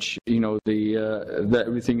environment in which, that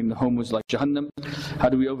everything in the home was like Jahannam. How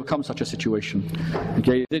do we overcome such a situation?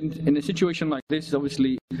 In a situation like this,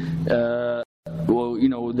 obviously,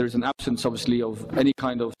 there's an absence, obviously, of any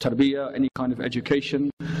kind of tarbiyah, any kind of education,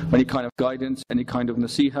 any kind of guidance, any kind of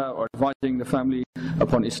nasiha, or advising the family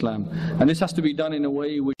upon Islam. And this has to be done in a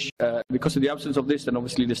way which, because of the absence of this, then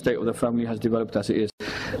obviously the state of the family has developed as it is.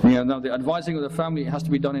 Now the advising of the family has to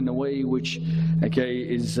be done in a way which,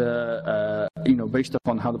 is, based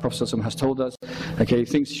upon how the Prophet ﷺ has told us.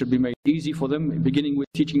 Things should be made easy for them, beginning with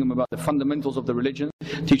teaching them about the fundamentals of the religion,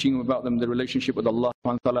 teaching them about the relationship with Allah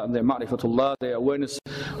subhanahu wa ta'ala, and their ma'rifatullah, their awareness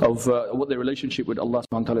of what their relationship with Allah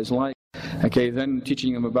subhanahu wa ta'ala is like. Then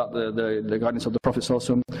teaching them about the guidance of the Prophet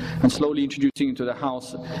ﷺ, and slowly introducing into the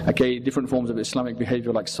house, different forms of Islamic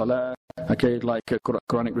behavior like salah, like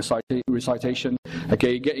Quranic recitation,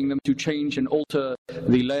 getting them to change and alter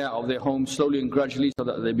the layout of their home slowly and gradually, so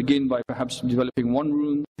that they begin by perhaps developing one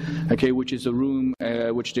room, which is a room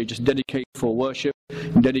which they just dedicate for worship,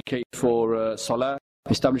 dedicate for salah,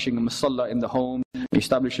 establishing a masalla in the home,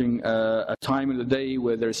 establishing a time in the day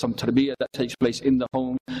where there is some tarbiyah that takes place in the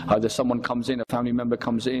home. Either someone comes in, a family member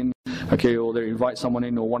comes in, or they invite someone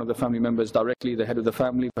in, or one of the family members directly, the head of the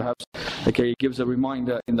family perhaps, gives a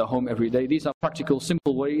reminder in the home every day. These are practical,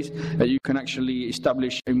 simple ways that you can actually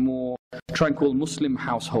establish a more tranquil Muslim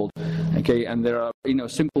household. And there are,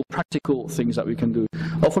 simple, practical things that we can do.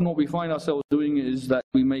 Often what we find ourselves doing is that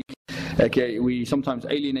we make, we sometimes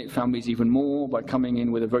alienate families even more by coming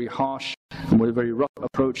in with a very harsh and with a very rough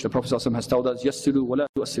approach. The Prophet ﷺ has told us, yassiru wa la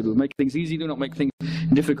tu'assiru, make things easy, do not make things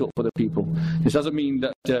difficult for the people. This doesn't mean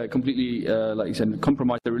that completely, like you said,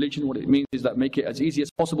 compromise the religion. What it means is that make it as easy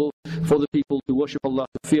as possible for the people to worship Allah,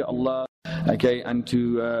 to fear Allah, and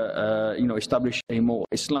to establish a more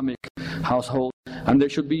Islamic household. And there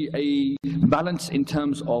should be a balance in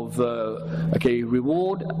terms of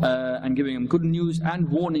reward and giving them good news and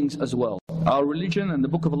warnings as well. Our religion and the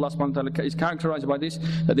book of Allah subhanahu wa ta'ala is characterized by this,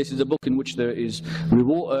 that this is a book in which there is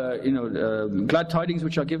reward, glad tidings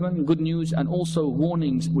which are given, good news, and also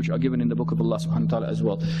warnings which are given in the book of Allah subhanahu wa ta'ala as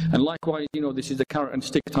well. And likewise, this is the carrot and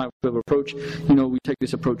stick type of approach. We take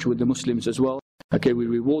this approach with the Muslims as well. We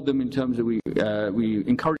reward them in terms of, we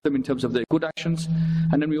encourage them in terms of their good actions,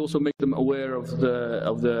 and then we also make them aware of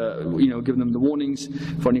the give them the warnings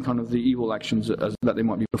for any kind of the evil actions that they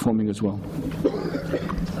might be performing as well.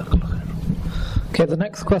 Okay, the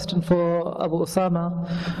next question for Abu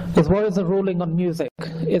Usamah is, what is the ruling on music?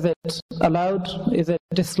 Is it allowed, is it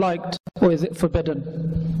disliked, or is it forbidden?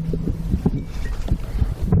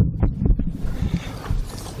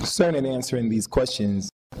 Concerning answering these questions,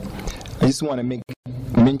 I just want to make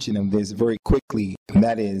mention of this very quickly, and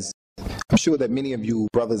that is, I'm sure that many of you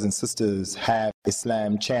brothers and sisters have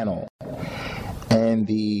Islam channel, and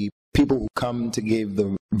the people who come to give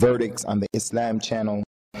the verdicts on the Islam channel,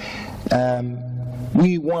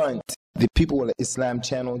 we want the people of the Islam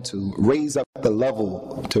channel to raise up the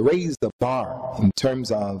level, to raise the bar in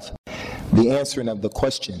terms of the answering of the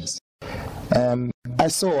questions. I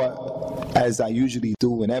saw, as I usually do,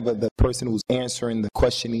 whenever the person who's answering the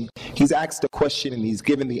questioning, he's asked a question and he's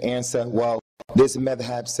given the answer, well, this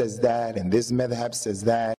madhab says that, and this madhab says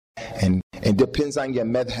that, and it depends on your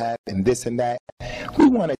madhab, and this and that. We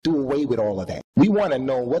want to do away with all of that. We want to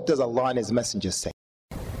know, what does Allah and His Messenger say?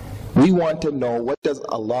 We want to know, what does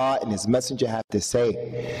Allah and His Messenger have to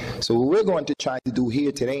say? So what we're going to try to do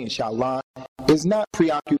here today, inshallah, is not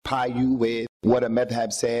preoccupy you with what a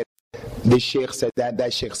madhab said, this sheikh said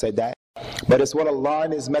that sheikh said that, but it's what Allah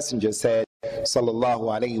and His Messenger said, sallallahu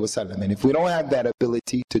alayhi wasallam. And if we don't have that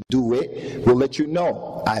ability to do it, we'll let you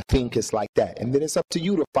know, I think it's like that. And then it's up to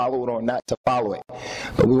you to follow it or not to follow it.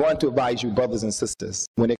 But we want to advise you, brothers and sisters,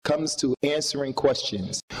 when it comes to answering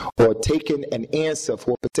questions or taking an answer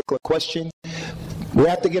for a particular question, We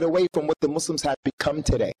have to get away from what the Muslims have become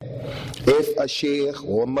today. If a sheikh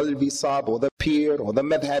or a Malvi Sab or the Pir or the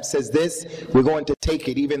Madhab says this, we're going to take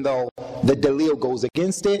it even though the Dalil goes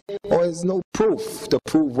against it, or there's no proof to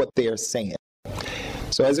prove what they are saying.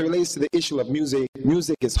 So as it relates to the issue of music,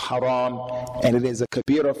 music is haram, and it is a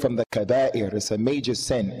kabira from the kaba'ir. It's a major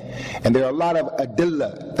sin. And there are a lot of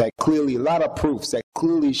adillah that clearly, a lot of proofs that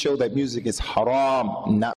clearly show that music is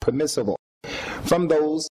haram, not permissible. From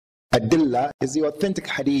those adillah is the authentic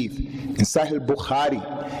hadith in Sahih Bukhari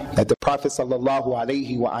that the Prophet sallallahu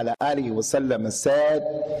alayhi wa ala alihi wa sallam said,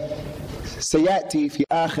 سيأتي في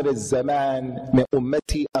آخر الزمان من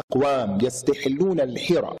أمتي أقوام يستحلون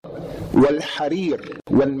الحرى والحرير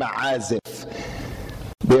والمعازف.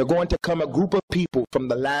 They are going to come a group of people from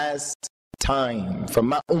the last time, from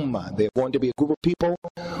my ummah. They are going to be a group of people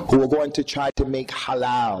who are going to try to make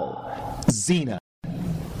halal zina.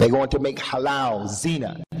 They're going to make halal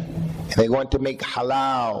zina. They're going to make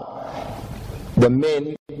halal the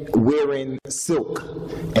men wearing silk,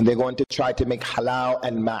 and they're going to try to make halal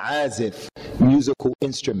and ma'azif, musical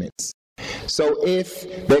instruments. So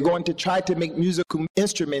if they're going to try to make musical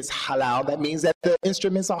instruments halal, that means that the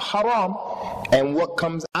instruments are haram, and what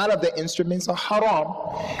comes out of the instruments are haram.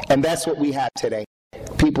 And that's what we have today.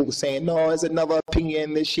 People saying, no, there's another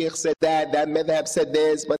opinion, the sheikh said that madhab said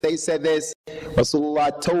this, but they said this.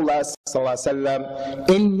 Rasulullah told us, sallallahu alaihi wasallam,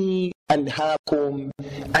 inni anhaakum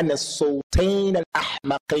an as-sawtayn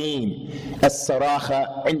al-ahmaqayn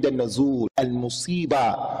as-saraha inda an-nuzul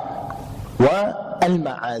al-musiba wa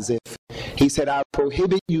al-ma'azif. He said, I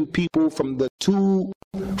prohibit you people from the two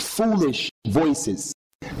foolish voices,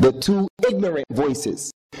 the two ignorant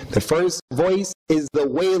voices. The first voice is the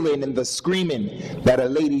wailing and the screaming that a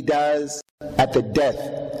lady does at the death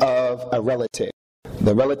of a relative.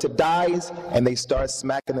 The relative dies and they start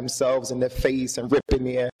smacking themselves in the face and ripping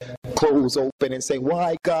their clothes open and saying,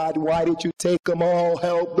 why God, why did you take them all,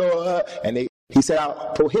 help them? And he said,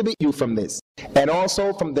 I'll prohibit you from this. And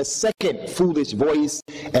also from the second foolish voice,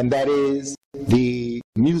 and that is the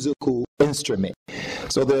musical instrument.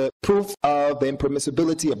 So the proof of the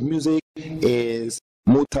impermissibility of music is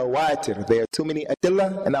mutawatir. There are too many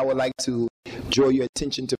adillah, and I would like to draw your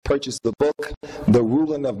attention to purchase the book, The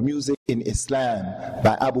Ruling of Music in Islam,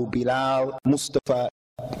 by Abu Bilal Mustafa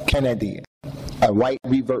Kennedy, a white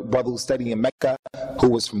revert brother who studied in Mecca, who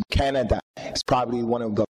was from Canada. It's probably one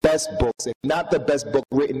of the best books, if not the best book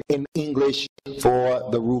written in English for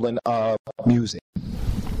the ruling of music.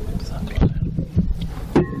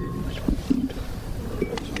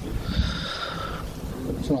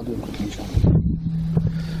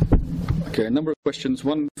 Okay, a number of questions.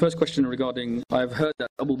 First question regarding, I've heard that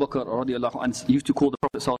Abu Bakr radiallahu anhu used to call the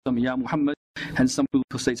Prophet sallallahu alaihi wasallam, Ya Muhammad, and some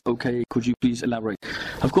people say it's okay. Could you please elaborate?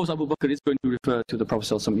 Of course, Abu Bakr is going to refer to the Prophet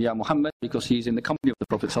sallallahu alaihi wasallam, Ya Muhammad, because he's in the company of the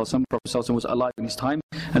Prophet sallallahu alaihi wasallam. Prophet sallallahu alaihi wasallam was alive in his time,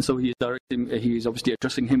 and so he is obviously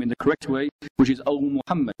addressing him in the correct way, which is O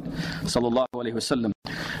Muhammad sallallahu alaihi wasallam.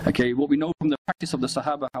 Okay, what we know from the practice of the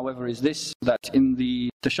Sahaba, however, is this, that in the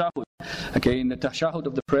tashahud, okay, in the tashahud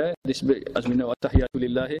of the prayer, this bit, as we know, at-tahiyatu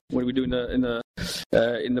lillahi, when we do in the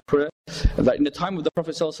prayer, that in the time of the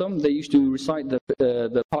Prophet sallallahu alaihi wasallam, they used to recite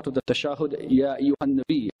the part of the tashahud, Ya ayyuhan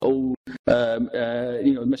nabi, O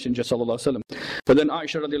Messenger sallallahu alaihi wasallam. But then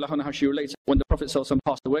Aisha radiallahu anha, she relates, when the Prophet sallallahu alaihi wasallam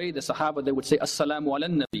passed away, the Sahaba, they would say Assalamu ala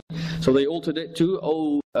nabi. So they altered it to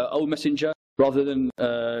O Messenger, rather than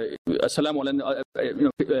Assalamu ala,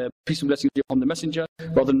 peace and blessings be upon the Messenger,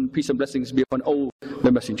 rather than peace and blessings be upon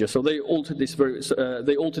the Messenger. So they altered this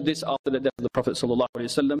after the death of the Prophet sallallahu alaihi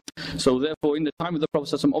wasallam. So therefore, in the time of the Prophet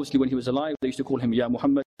sallallahu alaihi wasallam, obviously when he was alive, they used to call him Ya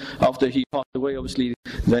Muhammad. After he passed away, obviously,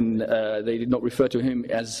 then they did not refer to him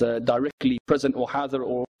as directly present or hadr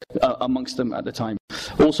or amongst them at the time.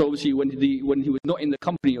 Also, obviously, when he was not in the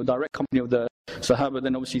company or direct company of the Sahaba,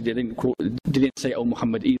 then obviously they didn't say O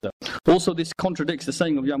Muhammad either. Also, this contradicts, the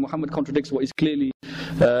saying of Ya Muhammad contradicts what is clearly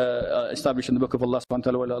established in the book of Allah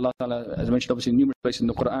subhanahu wa ta'ala. Allah ta'ala, as mentioned obviously in numerous places in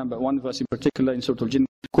the Quran, but one verse in particular in Surah Al-Jinn,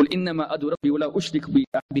 قُلْ إِنَّمَا أَدْعُو رَبِّي وَلَا أُشْرِكُ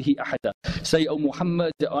بِهِ أَحَدًا. Say, O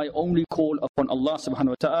Muhammad, I only call upon Allah subhanahu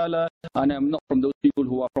wa ta'ala, and I am not from those people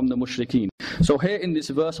who are from the mushrikeen. So here in this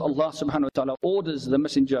verse, Allah subhanahu wa ta'ala orders the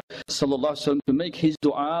Messenger sallallahu alaihi wasallam to make his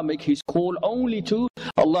dua, make his call only to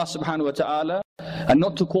Allah subhanahu wa ta'ala, and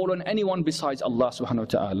not to call on anyone besides Allah subhanahu wa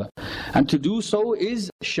ta'ala. And to do so is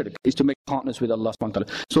shirk, is to make partners with Allah subhanahu wa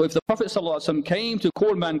ta'ala. So if the Prophet sallallahu alaihi wasallam came to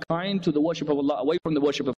call mankind to the worship of Allah, away from the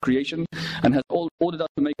worship of creation, and has ordered us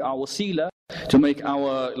to make our wasila, to make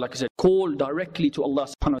our, like I said, call directly to Allah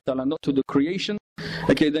subhanahu wa ta'ala, not to the creation,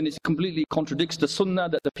 okay, then it completely contradicts the sunnah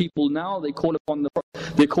that the people now, they call upon the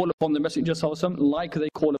Messenger sallallahu alaihi wasallam like they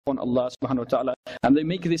call upon Allah subhanahu wa ta'ala, and they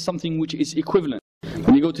make this something which is equivalent.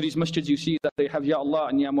 When you go to these masjids, you see that they have Ya Allah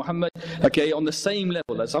and Ya Muhammad, okay, on the same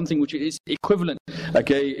level. That's something which is equivalent,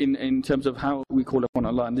 okay, in terms of how we call upon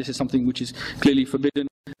Allah. And this is something which is clearly forbidden,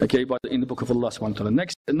 okay, in the book of Allah subhanahu wa ta'ala.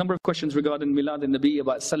 Next, a number of questions regarding Milad and Nabi,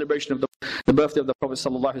 about celebration of the birthday of the Prophet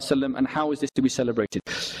sallallahu alaihi wasallam, and how is this to be celebrated.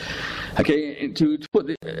 Okay, to put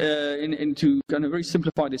into kind of very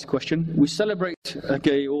simplify this question, we celebrate,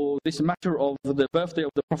 okay, or this matter of the birthday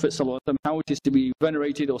of the Prophet sallallahu alaihi wasallam, how it is to be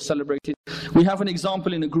venerated or celebrated. We have an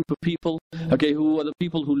example in a group of people, okay, who are the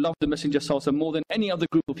people who love the Messenger sallallahu alaihi wasallam more than any other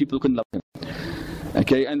group of people who can love him.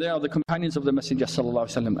 Okay, and they are the companions of the Messenger sallallahu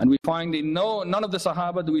alaihi wasallam. And we find in none of the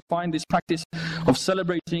Sahaba do we find this practice of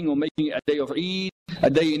celebrating or making it a day of Eid, a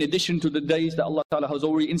day in addition to the days that Allah Ta'ala has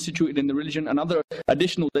already instituted in the religion, another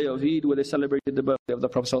additional day of Eid where they celebrated the birthday of the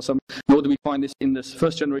Prophet sallallahu alaihi wasallam. Nor do we find this in the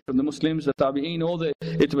first generation of the Muslims, the Tabi'een, or the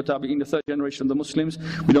Itba Tabi'een, the third generation of the Muslims.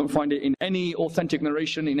 We don't find it in any authentic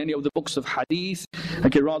narration, in any of the books of Hadith.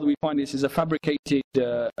 Okay, rather we find this is a fabricated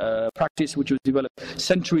practice which was developed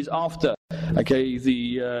centuries after, okay,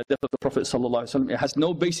 the death of the Prophet sallallahu alaihi wasallam. It has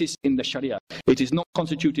no basis in the Sharia. It is not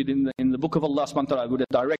constituted in the book of Allah subhanahu wa ta'ala with a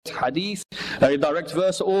direct hadith, a direct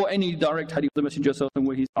verse, or any direct hadith of the Messenger sallallahu alaihi wasallam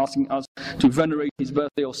where he's asking us to venerate his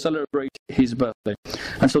birthday or celebrate his birthday.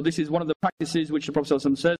 And so this is one of the practices which the Prophet sallallahu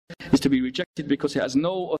alaihi wasallam said is to be rejected because it has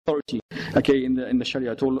no authority, okay, in the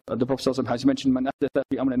Sharia at all. The Prophet sallallahu alaihi wasallam has mentioned, "Man ahdatha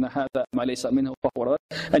fi amrina hadha ma laysa minhu fahuwa rad."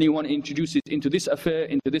 Anyone introduces into this affair,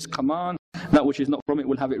 into this command, that which is not from it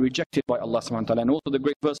will have it rejected by Allah subhanahu wa ta'ala. And also the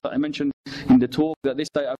great verse that I mentioned in the talk, that this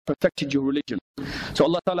day I've perfected your religion. So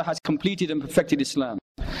Allah Ta'ala has completed and perfected Islam.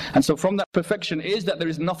 And so from that perfection is that there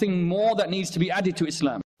is nothing more that needs to be added to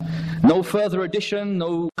Islam. No further addition,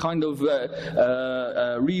 no kind of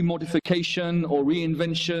remodification or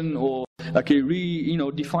reinvention or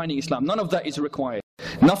defining Islam. None of that is required.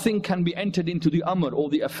 Nothing can be entered into the amr or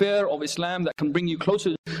the affair of Islam that can bring you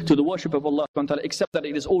closer to the worship of Allah subhanahu wa ta'ala, except that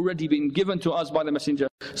it has already been given to us by the Messenger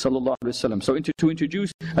sallallahu alaihi wasallam. So to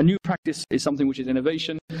introduce a new practice is something which is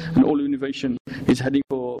innovation, and all innovation is heading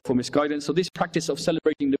for misguidance. So this practice of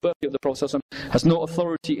celebrating the birthday of the Prophet sallallahu alaihi wasallam has no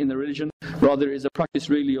authority in the religion. Rather, it is a practice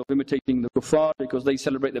really of imitating the kuffar, because they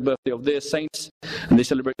celebrate the birthday of their saints and they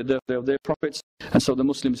celebrate the birthday of their prophets. And so the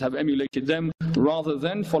Muslims have emulated them rather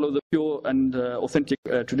than follow the pure and authentic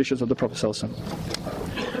traditions of the Prophet sallallahu alaihi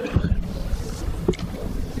wasallam.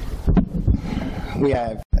 We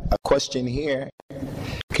have a question here.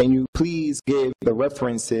 Can you please give the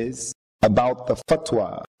references about the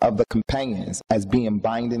fatwa of the companions as being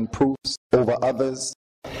binding proofs over others?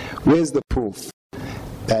 Where's the proof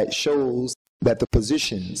that shows that the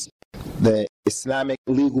positions, the Islamic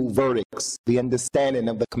legal verdicts, the understanding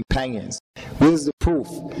of the companions, where's the proof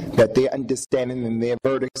that their understanding and their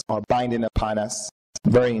verdicts are binding upon us?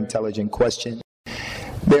 Very intelligent question.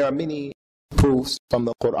 There are many proofs from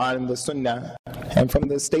the Quran and the Sunnah and from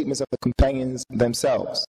the statements of the companions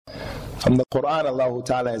themselves. From the Quran, Allah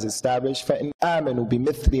Ta'ala has established, فَإِنْ آمَنُوا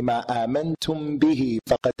بِمِثْلِ مَا آمَنْتُمْ بِهِ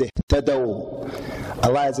فَقَدْ اهْتَدَوْا.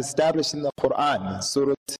 Allah has established in the Quran,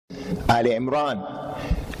 Surah Al Imran,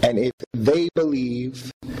 and if they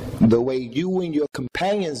believe the way you and your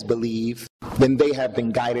companions believe, then they have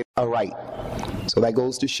been guided aright. So that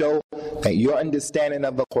goes to show that your understanding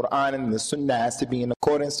of the Quran and the Sunnah has to be in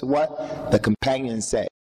accordance to what the companions said.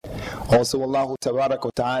 Also, Allah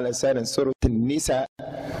Ta'ala said in Surah An-Nisa,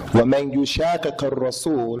 وَمَنْ يُشَاقِقَ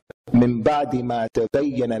الرَّسُولِ مِنْ بَعْدِ مَا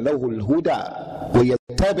تَبَيَّنَ لَهُ الْهُدَى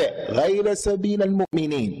وَيَتَّبِعْ غَيْرَ سَبِيلِ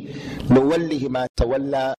الْمُؤْمِنِينَ نُوَلِّهِ مَا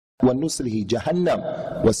تَوَلَّى وَنُصْلِهِ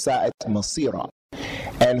جَهَنَّمَ وَسَاءَتْ مَصِيرًا.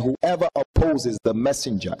 And whoever opposes the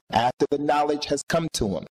messenger after the knowledge has come to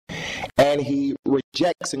him, and he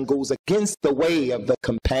rejects and goes against the way of the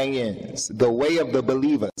companions, the way of the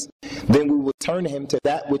believers, then we will turn him to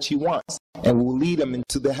that which he wants, and we will lead him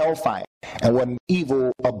into the hellfire, and what an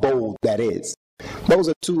evil abode that is. Those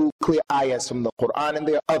are two clear ayahs from the Quran, and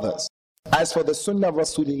there are others. As for the Sunnah of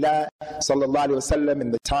Rasulullah sallallahu alaihi wasallam,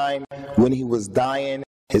 in the time when he was dying,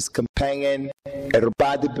 his companion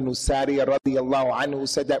Irbad ibn Sariya radiyallahu anhu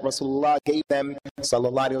said that Rasulullah gave them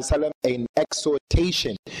sallallahu alaihi wasallam an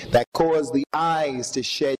exhortation that caused the eyes to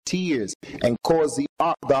shed tears and caused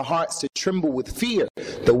the hearts to tremble with fear,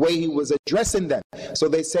 the way he was addressing them. So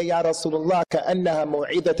they say, Ya Rasulullah, ka'annaha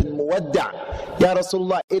mu'idatun muwadda'. Ya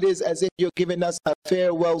Rasulullah, it is as if you're giving us a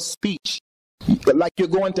farewell speech, like you're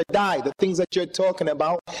going to die. The things that you're talking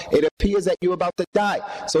about, it appears that you're about to die.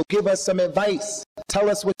 So give us some advice. Tell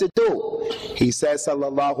us what to do. He says,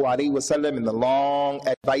 sallallahu alaihi wasallam, in the long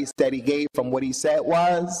advice that he gave from what he said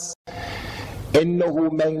was,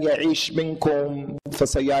 إنه من يعيش منكم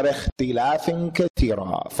فسيرى اختلافا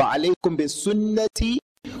كثيرا فعليكم بسنتي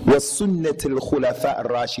وسنة الخلفاء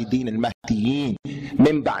الراشدين المهديين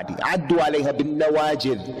من بعدي عدوا عليها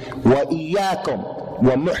بالنواجذ وإياكم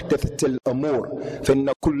ومحدثة الأمور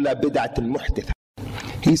فإن كل بدعة محدثة.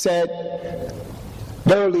 He said,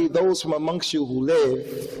 verily those from amongst you who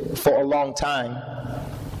live for a long time,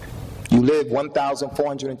 you live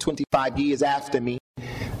 1,425 years after me,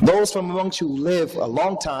 those from amongst you who live a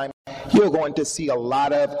long time, you're going to see a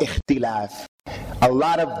lot of ikhtilaf, a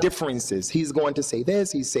lot of differences. He's going to say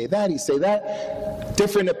this, he say that, he say that,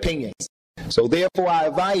 different opinions. So therefore I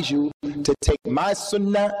advise you to take my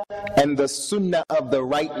sunnah and the sunnah of the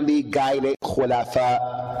rightly guided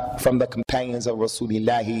khulafa from the companions of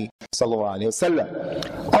Rasulullah sallallahu alaihi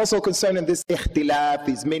wasallam. Also concerning this ikhtilaf,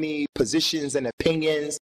 these many positions and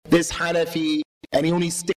opinions, this Hanafi, and he only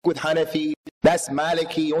stick with Hanafi, that's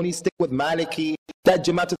Maliki, he only stick with Maliki, that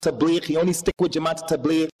Jamaat al-Tabligh, he only stick with Jamaat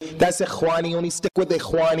al-Tabligh, that's Ikhwani, he only stick with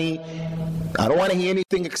Ikhwani. I don't want to hear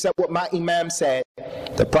anything except what my Imam said.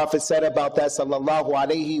 The Prophet said about that, sallallahu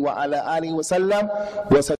alayhi wa ala alihi wa sallam,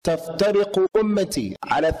 وَسَتَفْتَرِقُ أُمَّتِي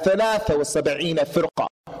عَلَى 73 فِرْقَةً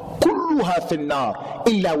كُلُّهَا فِي النَّارِ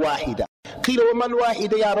إِلَّا وَاحِدًا قِيلَ وَمَنْ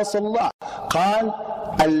وَاحِدًا يَا رَسُولَ اللَّهِ قال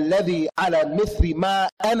الذي على مثل ما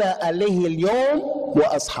أنا عليه اليوم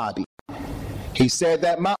وأصحابي. He said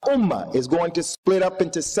that my ummah is going to split up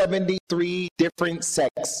into 73 different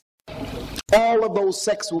sects. All of those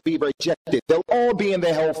sects will be rejected. They'll all be in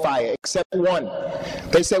the hellfire except one.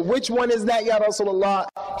 They said, which one is that, Ya Rasulullah?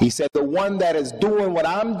 He said, the one that is doing what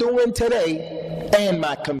I'm doing today and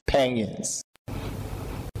my companions.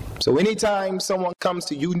 So anytime someone comes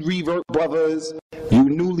to you revert brothers, you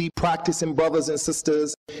newly practicing brothers and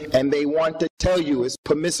sisters, and they want to tell you it's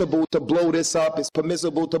permissible to blow this up, it's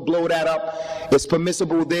permissible to blow that up, it's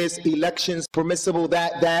permissible this, elections permissible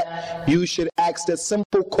that, you should ask the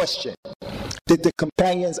simple question. Did the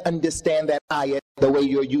companions understand that ayat the way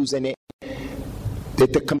you're using it?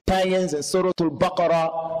 Did the companions in Surah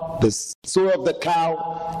Al-Baqarah, the Surah of the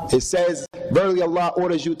cow, it says, verily Allah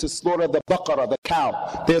orders you to slaughter the Baqarah, the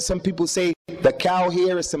cow. There are some people say the cow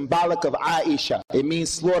here is symbolic of Aisha. It means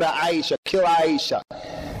slaughter Aisha, kill Aisha.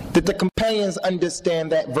 Did the companions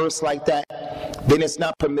understand that verse like that? Then it's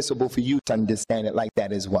not permissible for you to understand it like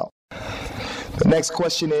that as well. The next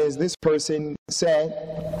question is, this person said,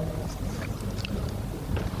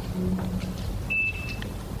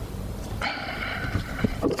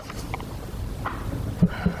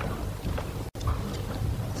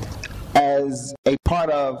 as a part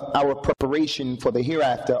of our preparation for the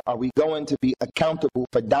hereafter, are we going to be accountable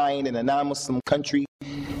for dying in a non-Muslim country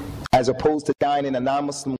as opposed to dying in a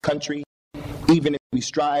non-Muslim country, even if we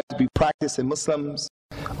strive to be practicing Muslims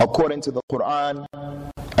according to the Quran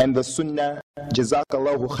and the Sunnah?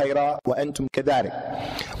 Jazakallahu khaira wa antum kadhalik.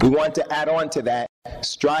 We want to add on to that,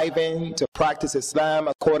 striving to practice Islam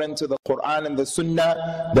according to the Quran and the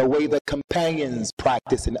Sunnah the way the companions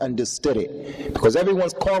practiced and understood it. Because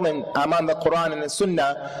everyone's calling, I'm on the Quran and the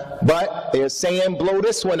Sunnah, but they're saying blow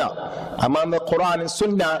this one up. I'm on the Quran and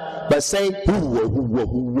Sunnah, but say huwa, huwa,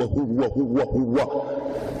 huwa, huwa, huwa,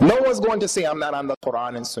 huwa. No one's going to say I'm not on the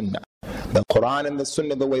Quran and Sunnah. The Quran and the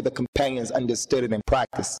Sunnah the way the companions understood it and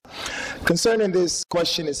practiced. Concerning this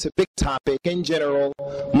question, it's a big topic. In general,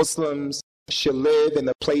 Muslims should live in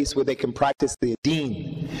a place where they can practice their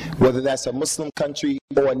deen, whether that's a Muslim country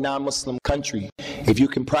or a non-Muslim country. If you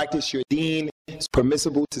can practice your deen, it's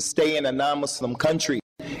permissible to stay in a non-Muslim country.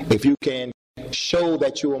 If you can show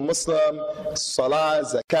that you're a Muslim, salah,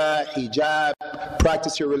 zakah, hijab,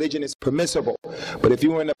 practice your religion is permissible. But if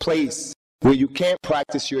you're in a place where you can't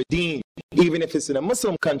practice your deen, even if it's in a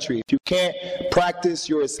Muslim country, if you can't practice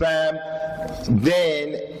your Islam,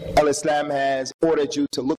 then Al-Islam has ordered you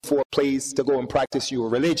to look for a place to go and practice your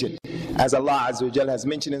religion. As Allah Azza wa Jalla has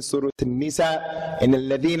mentioned in Surah An-Nisa, إِنَّ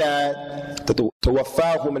الَّذِينَ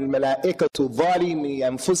تَوَفَّاهُمُ الْمَلَائِكَةُ ظَالِمِي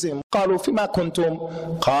أَنفُسِهِمْ قَالُوا فِيمَا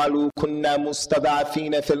كُنْتُمْ قَالُوا كُنَّا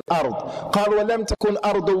مُسْتَضْعَفِينَ فِي الْأَرْضِ قَالُوا وَلَمْ تَكُنْ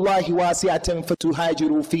أَرْضُ اللَّهِ وَاسِعَةً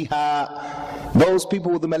فَتُهَاجِرُوا فِيهَا. Those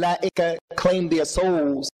people with the Malaika claimed their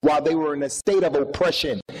souls while they were in a state of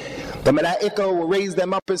oppression. The Malaika will raise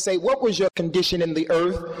them up and say, what was your condition in the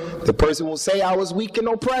earth? The person will say, I was weak and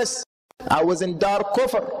oppressed. I was in Dar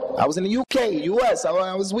Kufr. I was in the UK, US.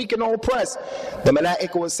 I was weak and oppressed. The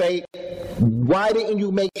Malaika will say, why didn't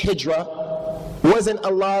you make hijrah? Wasn't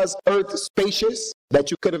Allah's earth spacious that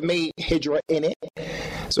you could have made hijrah in it?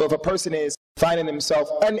 So if a person is finding himself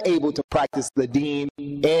unable to practice the deen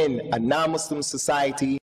in a non-Muslim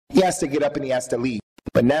society, he has to get up and he has to leave.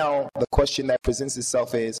 But now the question that presents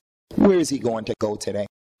itself is, where is he going to go today?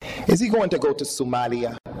 Is he going to go to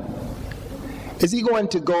Somalia? Is he going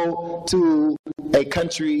to go to a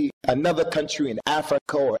country, another country in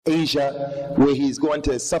Africa or Asia, where he's going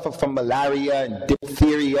to suffer from malaria and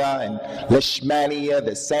diphtheria and leishmania,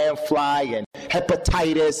 the sandfly, and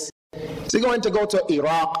hepatitis? Is he going to go to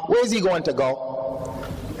Iraq? Where is he going to go?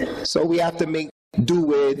 So we have to make do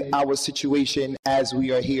with our situation as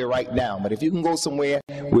we are here right now. But if you can go somewhere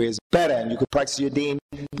where it's better and you can practice your deen,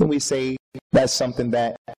 then we say that's something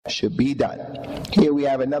that should be done. Here we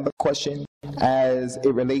have another question as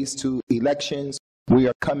it relates to elections. We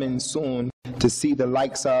are coming soon to see the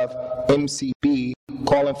likes of MCB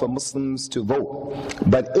calling for Muslims to vote.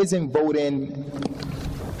 But isn't voting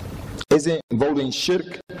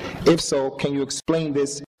shirk? If so, can you explain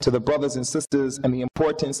this to the brothers and sisters and the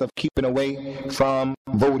importance of keeping away from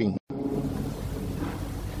voting?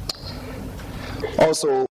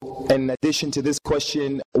 Also, in addition to this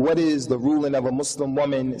question, what is the ruling of a Muslim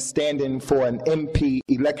woman standing for an MP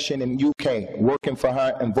election in UK, working for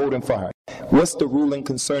her and voting for her? What's the ruling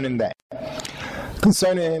concerning that?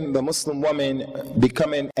 Concerning the Muslim woman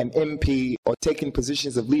becoming an MP or taking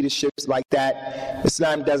positions of leaderships like that,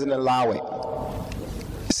 Islam doesn't allow it.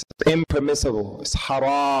 It's impermissible. It's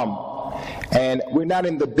haram. And we're not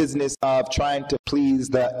in the business of trying to please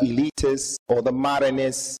the elitists or the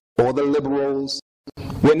modernists or the liberals.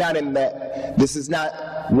 We're not in that. This is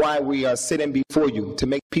not why we are sitting before you, to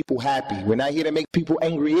make people happy. We're not here to make people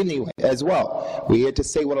angry anyway as well. We're here to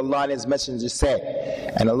say what Allah and His Messenger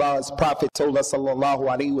said. And Allah's Prophet told us, sallallahu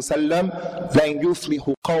alaihi wasallam, لَن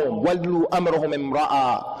يُفْلِحُ قَوْمٌ وَلُّوا أَمْرَهُمْ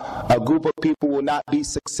امْرَأً. A group of people will not be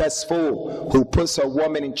successful who puts a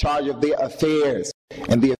woman in charge of their affairs.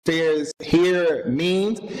 And the affairs here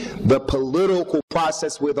means the political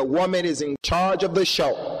process where the woman is in charge of the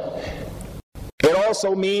show. It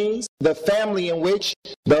also means the family in which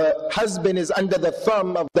the husband is under the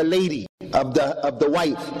thumb of the lady, of the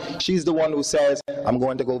wife. She's the one who says, I'm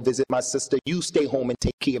going to go visit my sister, you stay home and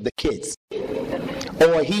take care of the kids.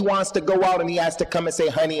 Or he wants to go out and he has to come and say,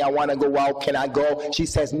 honey, I want to go out, can I go? She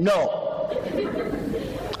says, no.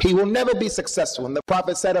 He will never be successful. And the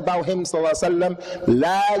Prophet said about him, sallallahu alaihi wasallam,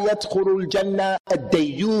 La yadkhulul jannah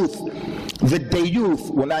ad-dayyuth. The dayyuth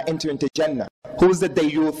will not enter into Jannah. Who is the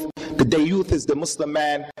dayyuth? The dayyuth is the Muslim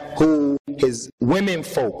man who is women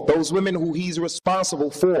folk, those women who he's responsible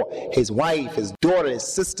for, his wife, his daughter, his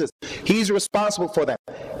sisters. He's responsible for them.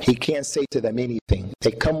 He can't say to them anything. They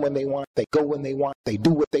come when they want, they go when they want, they do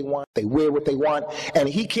what they want, they wear what they want. And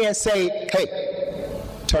he can't say, hey,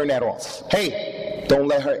 turn that off. Hey, don't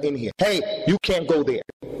let her in here. Hey, you can't go there.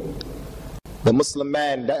 The Muslim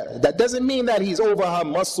man, that doesn't mean that he's over her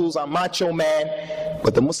muscles, a macho man,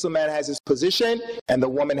 but the Muslim man has his position and the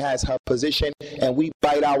woman has her position, and we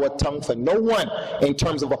bite our tongue for no one in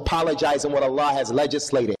terms of apologizing what Allah has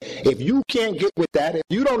legislated. If you can't get with that, if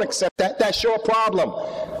you don't accept that, that's your problem.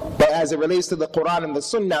 But as it relates to the Quran and the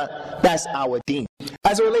Sunnah, that's our deen.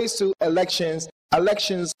 As it relates to elections,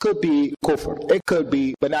 elections could be kufr. It could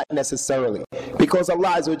be, but not necessarily. Because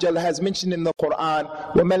Allah Azza wa Jalla has mentioned in the Quran,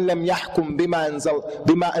 وَمَنْ لَمْ يَحْكُمْ بِمَا أَنزَلَ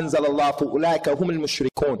اللَّهُ فَأُولَٰئِكَ هُمُ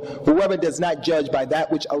الْمُشْرِكُونَ. Whoever does not judge by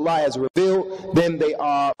that which Allah has revealed, then they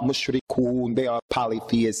are mushrikun, they are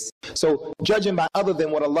polytheists. So judging by other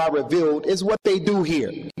than what Allah revealed is what they do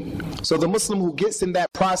here. So the Muslim who gets in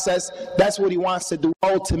that process, that's what he wants to do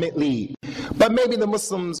ultimately. But maybe the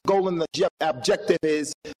Muslim's goal and the objective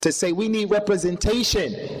is to say we need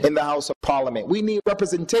representation in the House of Parliament. We need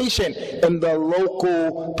representation in the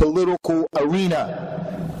local political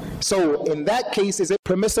arena. So in that case, is it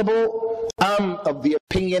permissible? I'm of the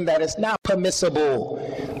opinion that it's not permissible.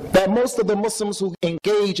 That most of the Muslims who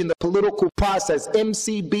engage in the political process,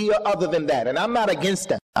 MCB or other than that, and I'm not against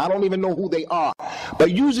them, I don't even know who they are,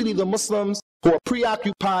 but usually the Muslims who are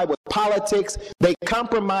preoccupied with politics, they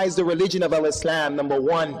compromise the religion of Islam, number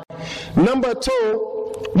one. Number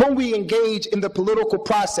two, when we engage in the political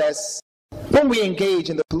process, don't we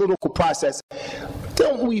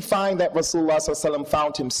find that Rasulullah ﷺ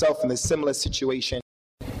found himself in a similar situation?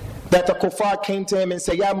 That the kuffar came to him and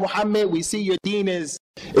said, Ya Muhammad, we see your deen is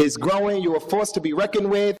growing, you are forced to be reckoned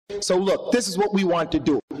with. So look, this is what we want to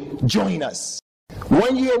do. Join us.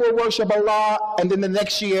 1 year we'll worship Allah, and then the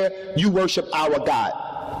next year you worship our God.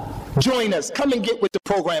 Join us. Come and get with the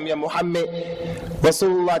program, Ya Muhammad.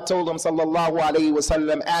 Rasulullah told him, sallallahu alayhi wa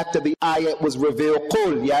sallam, after the ayat was revealed,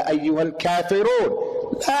 قُلْ يَا أَيُّهَا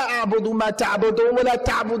الْكَافِرُونَ لَا أَعْبُدُ مَا تَعْبُدُونَ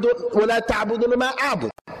وَلَا تَعْبُدُونَ مَا أَعْبُدُ.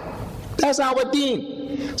 That's our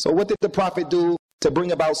deen. So what did the Prophet do to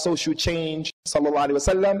bring about social change, sallallahu alayhi wa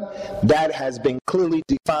sallam? That has been clearly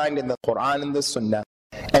defined in the Quran and the Sunnah.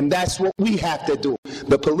 And that's what we have to do.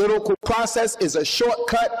 The political process is a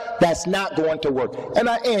shortcut that's not going to work. And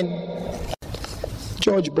I end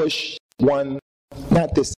George Bush won,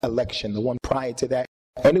 not this election, the one prior to that,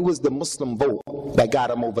 and it was the Muslim vote that got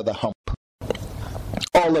him over the hump.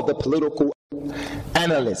 All of the political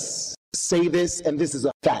analysts say this, and this is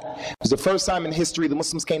a fact. It was the first time in history the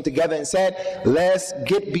Muslims came together and said, let's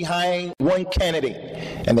get behind one candidate.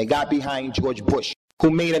 And they got behind George Bush, who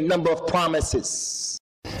made a number of promises.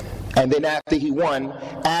 And then after he won,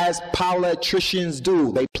 as politicians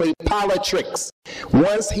do, they play politics.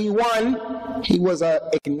 Once he won, he was an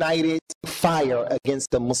ignited fire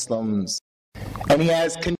against the Muslims. And he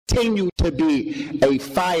has continued to be a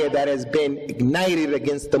fire that has been ignited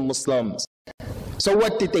against the Muslims. So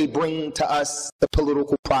what did they bring to us? The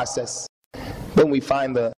political process. Then we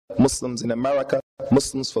find the Muslims in America,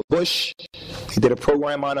 Muslims for Bush. They did a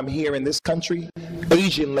program on them here in this country.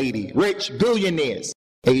 Asian lady, rich, billionaires.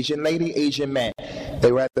 Asian lady, Asian man.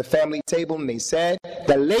 They were at the family table and they said,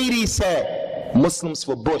 the lady said, Muslims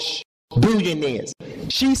for Bush, billionaires.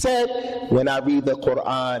 She said, when I read the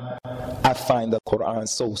Quran, I find the Quran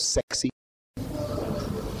so sexy.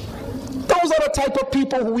 Those are the type of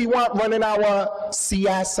people who we want running our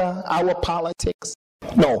siyasa, our politics.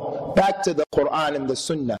 No, back to the Quran and the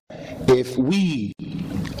Sunnah. If we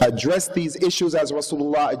address these issues as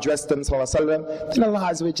Rasulullah addressed them, then Allah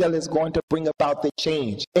Azza wa Jalla is going to bring about the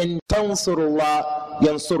change. In tansurullah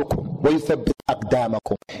yansurkum wa yuthabbit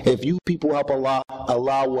aqdamakum. If you people help Allah,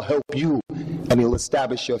 Allah will help you and He'll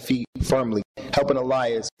establish your feet firmly. Helping Allah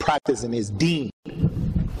is practicing His deen.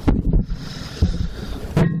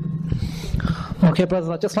 Okay, brothers,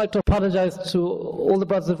 I'd just like to apologize to all the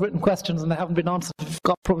brothers who've written questions and they haven't been answered.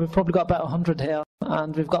 We've probably got about 100 here,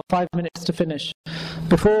 and we've got 5 minutes to finish.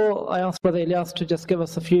 Before I ask Brother Ilyas to just give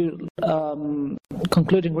us a few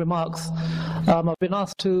concluding remarks, I've been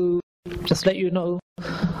asked to just let you know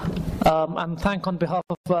and thank on behalf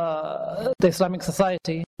of the Islamic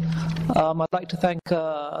Society. I'd like to thank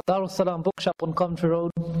Darus Salam Bookshop on Coventry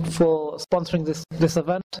Road for sponsoring this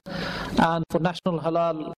event, and for National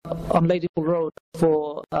Halal on Ladypool Road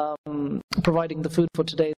for providing the food for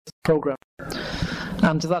today's program.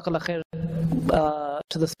 And Jazakallah khair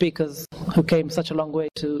to the speakers who came such a long way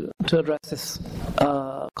to address this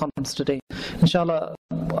conference today. Inshallah,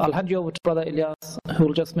 I'll hand you over to Brother Ilyas, who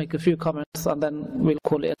will just make a few comments and then we'll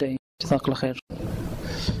call it a day. Jazakallah khair.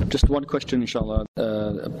 Just one question, inshallah.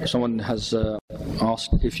 Someone has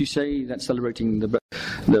asked, if you say that celebrating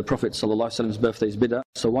the Prophet ﷺ's birthday is bid'ah,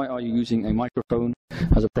 so why are you using a microphone,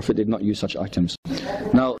 as a Prophet did not use such items?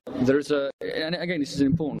 Now, there is and again, this is an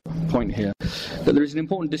important point here, that there is an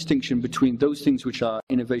important distinction between those things which are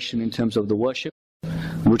innovation in terms of the worship,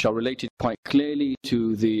 which are related quite clearly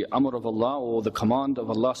to the amr of Allah or the command of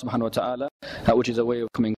Allah subhanahu wa ta'ala, which is a way of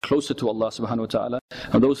coming closer to Allah subhanahu wa ta'ala,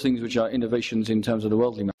 and those things which are innovations in terms of the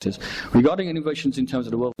worldly matters. Regarding innovations in terms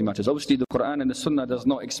of the worldly matters, obviously the Quran and the Sunnah does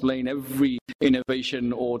not explain every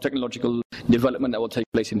innovation or technological development that will take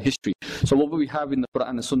place in history. So what we have in the Quran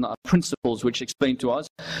and the Sunnah are principles which explain to us,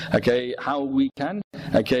 how we can,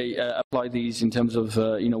 apply these in terms of,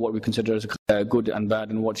 what we consider as good and bad,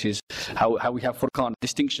 and what is, how we have furqan,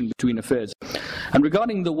 distinction between affairs. And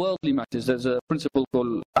regarding the worldly matters, there's a principle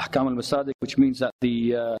called Ahkam al-Masadiq, which means that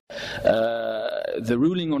the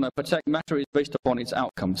ruling on a particular matter is based upon its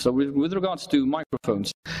outcome. So with regards to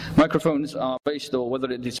microphones are based, or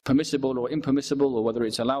whether it is permissible or impermissible, or whether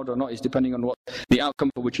it's allowed or not, is depending on what the outcome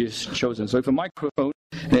for which is chosen. So if a microphone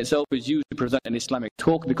in itself is used to present an Islamic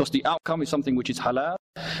talk, because the outcome is something which is halal,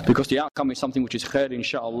 because the outcome is something which is khair,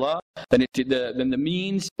 inshaAllah, then the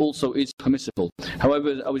means also is permissible.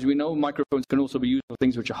 However, as we know, microphones can also be used for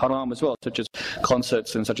things which are haram as well, such as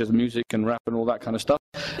concerts and such as music and rap and all that kind of stuff.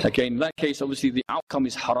 In that case, obviously the outcome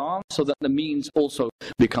is haram, so that the means also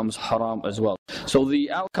becomes haram as well. So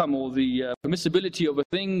the outcome or the permissibility of a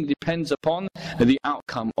thing depends upon the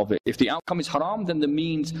outcome of it. If the outcome is haram, then the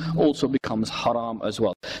means also becomes haram as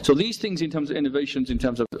well. So these things in terms of innovations, in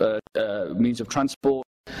terms of means of transport,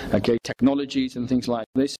 technologies and things like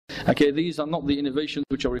this, these are not the innovations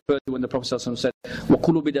which are referred to when the Prophet ﷺ said,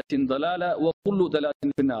 وَكُلُّ بِدَةٍ ضَلَالَةٍ وَكُلُّ ضَلَالَةٍ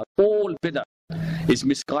فِي النَّارِ. All bid'ah is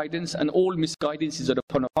misguidance, and all misguidance is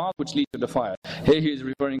upon a path which leads to the fire. Here he is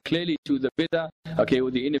referring clearly to the bid'ah,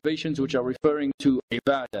 with the innovations which are referring to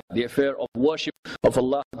ibadah, the affair of worship of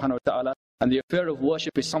Allah subhanahu wa ta'ala. And the affair of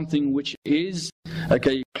worship is something which is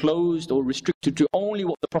closed or restricted to only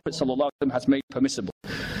what the Prophet ﷺ has made permissible.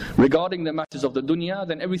 Regarding the matters of the dunya,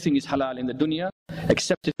 then everything is halal in the dunya,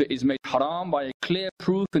 except if it is made haram by a clear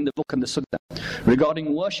proof in the book and the sunnah.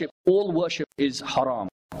 Regarding worship, all worship is haram.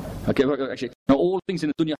 Okay, actually, now all things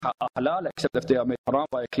in the dunya are halal except if they are made haram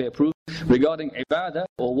by a clear proof. Regarding ibadah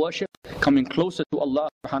or worship, coming closer to Allah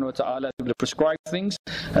subhanahu wa ta'ala to the prescribed things,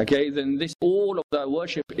 okay, then all of the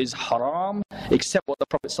worship is haram except what the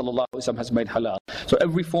Prophet sallallahu alaihi wasallam has made halal. So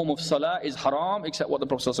every form of salah is haram except what the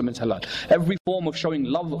Prophet sallallahu alaihi wasallam is halal. Every form of showing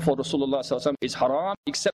love for Rasulullah sallallahu alaihi wasallam is haram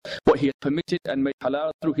except what he has permitted and made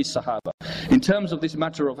halal through his sahaba. In terms of this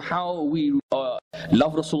matter of how we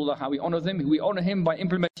love Rasulullah, how we honor him by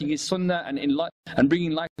implementing his sunnah and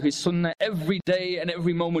bringing life to his sunnah every day and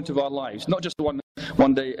every moment of our lives, not just one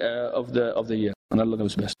day of the year. And Allah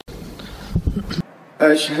knows best.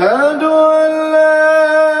 أشهد أن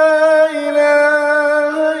لا